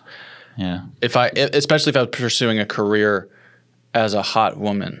Angeles. Yeah. Especially if I was pursuing a career as a hot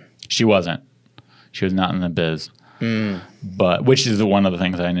woman. She wasn't. She was not in the biz. But which is one of the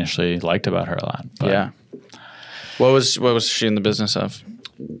things I initially liked about her a lot. But, Yeah. What was she in the business of?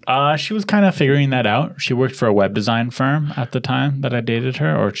 She was kind of figuring that out. She worked for a web design firm at the time that I dated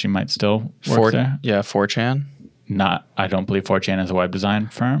her, or she might still work there. Yeah, 4chan. I don't believe 4chan is a web design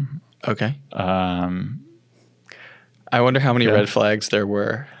firm. Okay. I wonder how many red flags there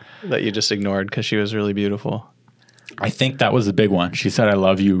were that you just ignored because she was really beautiful. I think that was the big one. She said, "I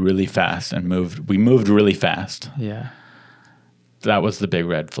love you" really fast and we moved really fast. Yeah. That was the big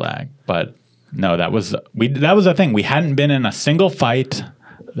red flag. But no, that was the thing. We hadn't been in a single fight.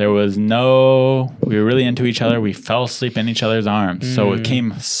 We were really into each other. We fell asleep in each other's arms. So it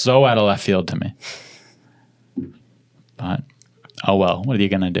came so out of left field to me. But, oh well, what are you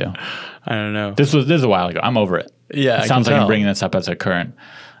going to do? I don't know. This was a while ago. I'm over it. Yeah, It sounds like I'm bringing this up as a current.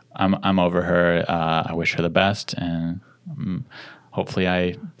 I'm over her. I wish her the best. And hopefully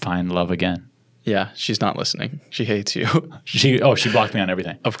I find love again. Yeah, she's not listening. She hates you. She blocked me on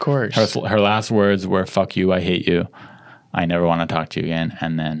everything. Of course. Her last words were, "Fuck you, I hate you. I never want to talk to you again."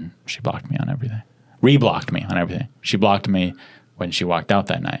 And then she blocked me on everything. Reblocked me on everything. She blocked me when she walked out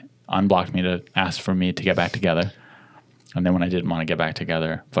that night. Unblocked me to ask for me to get back together. And then when I didn't want to get back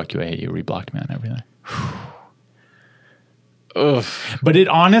together, "Fuck you, I hate you," reblocked me on everything. Ugh. But it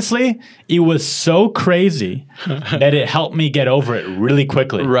was so crazy that it helped me get over it really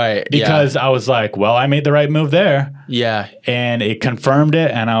quickly. Right, Because I was like, well, I made the right move there. Yeah. And it confirmed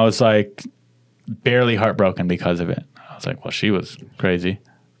it. And I was like barely heartbroken because of it. I was like, well, she was crazy.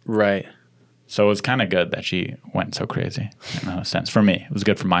 Right. So it was kind of good that she went so crazy in a sense. For me, it was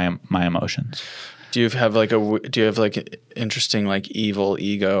good for my emotions. Do you have like interesting like evil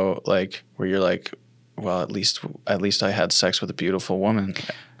ego, like where you're like, well, at least I had sex with a beautiful woman?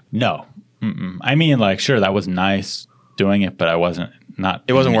 No. Mm-mm. I mean, like, sure, that was nice doing it, but I wasn't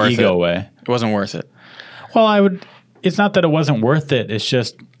worth it. Ego way. It wasn't worth it. Well, it's not that it wasn't worth it. It's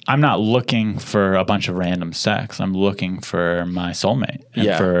just I'm not looking for a bunch of random sex. I'm looking for my soulmate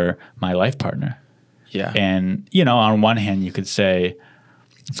and for my life partner. Yeah. And, on one hand, you could say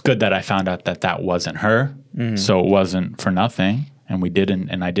it's good that I found out that wasn't her. Mm-hmm. So it wasn't for nothing.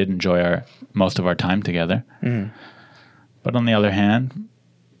 And I did enjoy most of our time together. Mm-hmm. But on the other hand,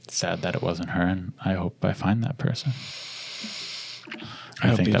 it's sad that it wasn't her, and I hope I find that person.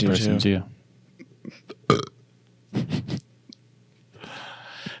 I think that person's you.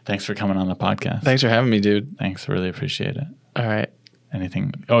 Thanks for coming on the podcast. Thanks for having me, dude. Thanks, really appreciate it. All right.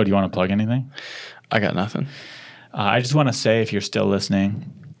 Anything? Oh, do you want to plug anything? I got nothing. I just want to say, if you're still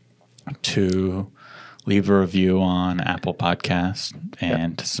listening, to leave a review on Apple Podcasts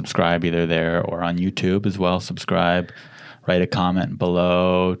and to subscribe either there or on YouTube as well. Subscribe, write a comment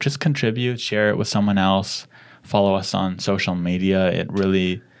below, just contribute, share it with someone else. Follow us on social media.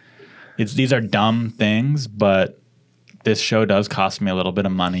 These are dumb things, but this show does cost me a little bit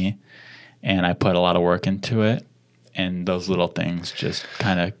of money, and I put a lot of work into it. And those little things just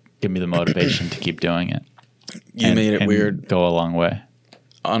kind of give me the motivation to keep doing it. You made it weird. Go a long way.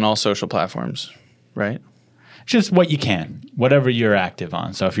 On all social platforms, right? Just what you can, whatever you're active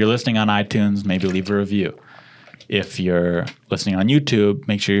on. So if you're listening on iTunes, maybe leave a review. If you're listening on YouTube,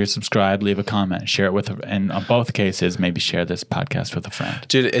 make sure you're subscribed, leave a comment, share it and on both cases, maybe share this podcast with a friend.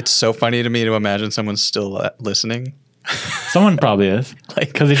 Dude, it's so funny to me to imagine someone's still listening. Someone probably is,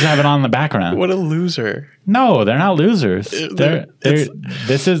 because they just have it on in the background. What a loser. No, they're not losers.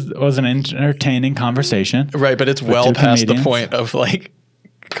 This was an entertaining conversation. Right, but it's well past the point of like,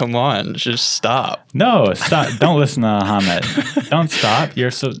 come on, just stop. No, stop. Don't listen to Ahmed. Don't stop.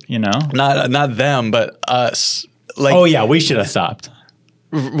 You're Not them, but us. Like, oh yeah, we should have stopped.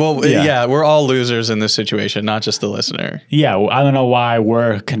 Well, yeah, we're all losers in this situation, not just the listener. Yeah, well, I don't know why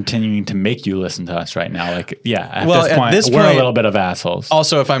we're continuing to make you listen to us right now. Like, yeah, at this point, we're a little bit of assholes.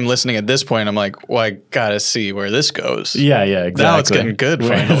 Also, if I'm listening at this point, I'm like, well, I gotta see where this goes. Yeah, exactly. Now it's getting good,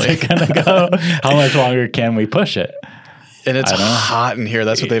 finally. Where's it gonna go? How much longer can we push it? And it's hot in here.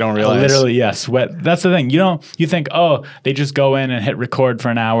 That's what they don't realize. Literally, yeah, sweat. That's the thing. You think, oh, they just go in and hit record for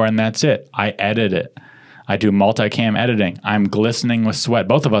an hour and that's it. I edit it. I do multicam editing. I'm glistening with sweat.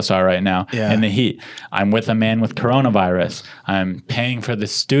 Both of us are right now in the heat. I'm with a man with coronavirus. I'm paying for the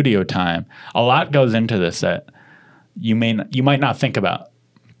studio time. A lot goes into this that you might not think about.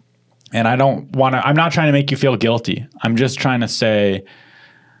 And I'm not trying to make you feel guilty. I'm just trying to say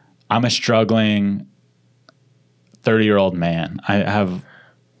I'm a struggling 30-year-old man.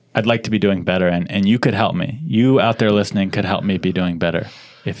 I'd like to be doing better, and you could help me. You out there listening could help me be doing better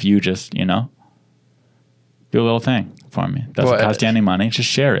if you just, do a little thing for me. Doesn't cost you any money. Just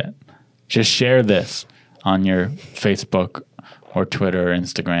share it. Just share this on your Facebook or Twitter or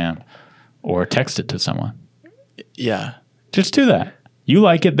Instagram, or text it to someone. Yeah. Just do that. You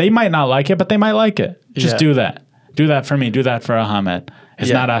like it. They might not like it, but they might like it. Just do that. Do that for me. Do that for Ahmed. It's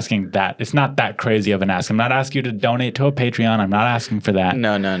not asking that. It's not that crazy of an ask. I'm not asking you to donate to a Patreon. I'm not asking for that.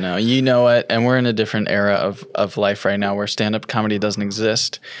 No. You know what? And we're in a different era of life right now where stand-up comedy doesn't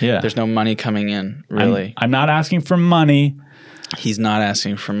exist. Yeah. There's no money coming in, really. I'm not asking for money. He's not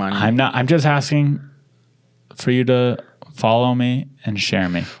asking for money. I'm just asking for you to follow me and share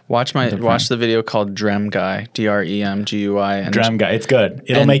me. Watch the video called Drem Guy, DREMGUI. Drem Guy. It's good.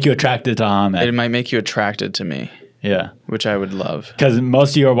 It'll make you attracted to Ahmed. It might make you attracted to me. Yeah. Which I would love. Because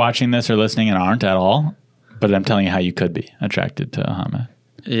most of you are watching this or listening and aren't at all. But I'm telling you how you could be attracted to Ahmed.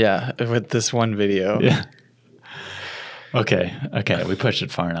 Yeah. With this one video. Yeah. Okay. We pushed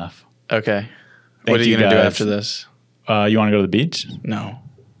it far enough. Okay. What are you going to do after this? You want to go to the beach? No.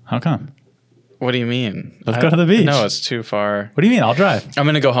 How come? What do you mean? Let's go to the beach. No, it's too far. What do you mean? I'll drive. I'm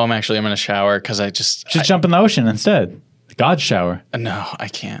going to go home, actually. I'm going to shower because Just jump in the ocean instead. God's shower. No, I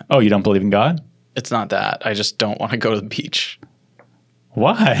can't. Oh, you don't believe in God? It's not that. I just don't want to go to the beach.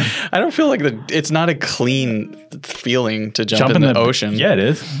 Why? I don't feel like it's not a clean feeling to jump in the ocean. Yeah, it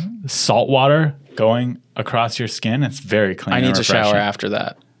is. Salt water going across your skin. It's very clean. I need to shower after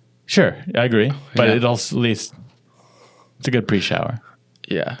that. Sure, I agree. But Yeah. it'll at least, it's a good pre-shower.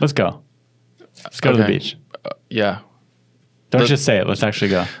 Yeah. Let's go. Let's go to the Okay. beach. Yeah. Don't just say it. Let's actually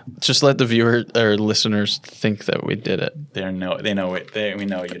go. Just let the viewer or listeners think that we did it. We know you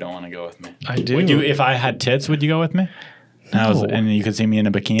don't want to go with me. I do. Would you, if I had tits, would you go with me? No. And you could see me in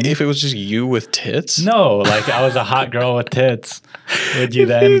a bikini? If it was just you with tits? No, like I was a hot girl with tits. Would you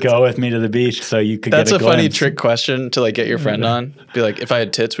then go with me to the beach so you could That's get a funny glimpse? trick question to like get your friend on. Be like, if I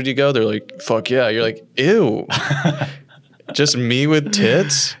had tits, would you go? They're like, fuck yeah. You're like, ew. Just me with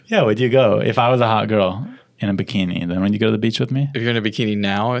tits? Yeah, would you go? If I was a hot girl in a bikini, then would you go to the beach with me? If you're in a bikini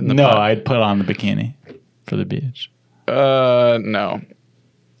now? No, I'd put on the bikini for the beach. No.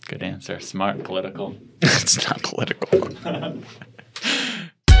 Good answer. Smart, political. It's not political.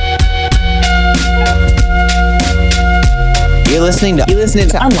 You're listening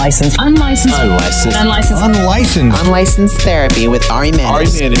to Unlicensed Therapy with Ari Manis. Unlicensed Therapy with Ari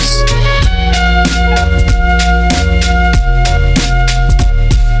Manis.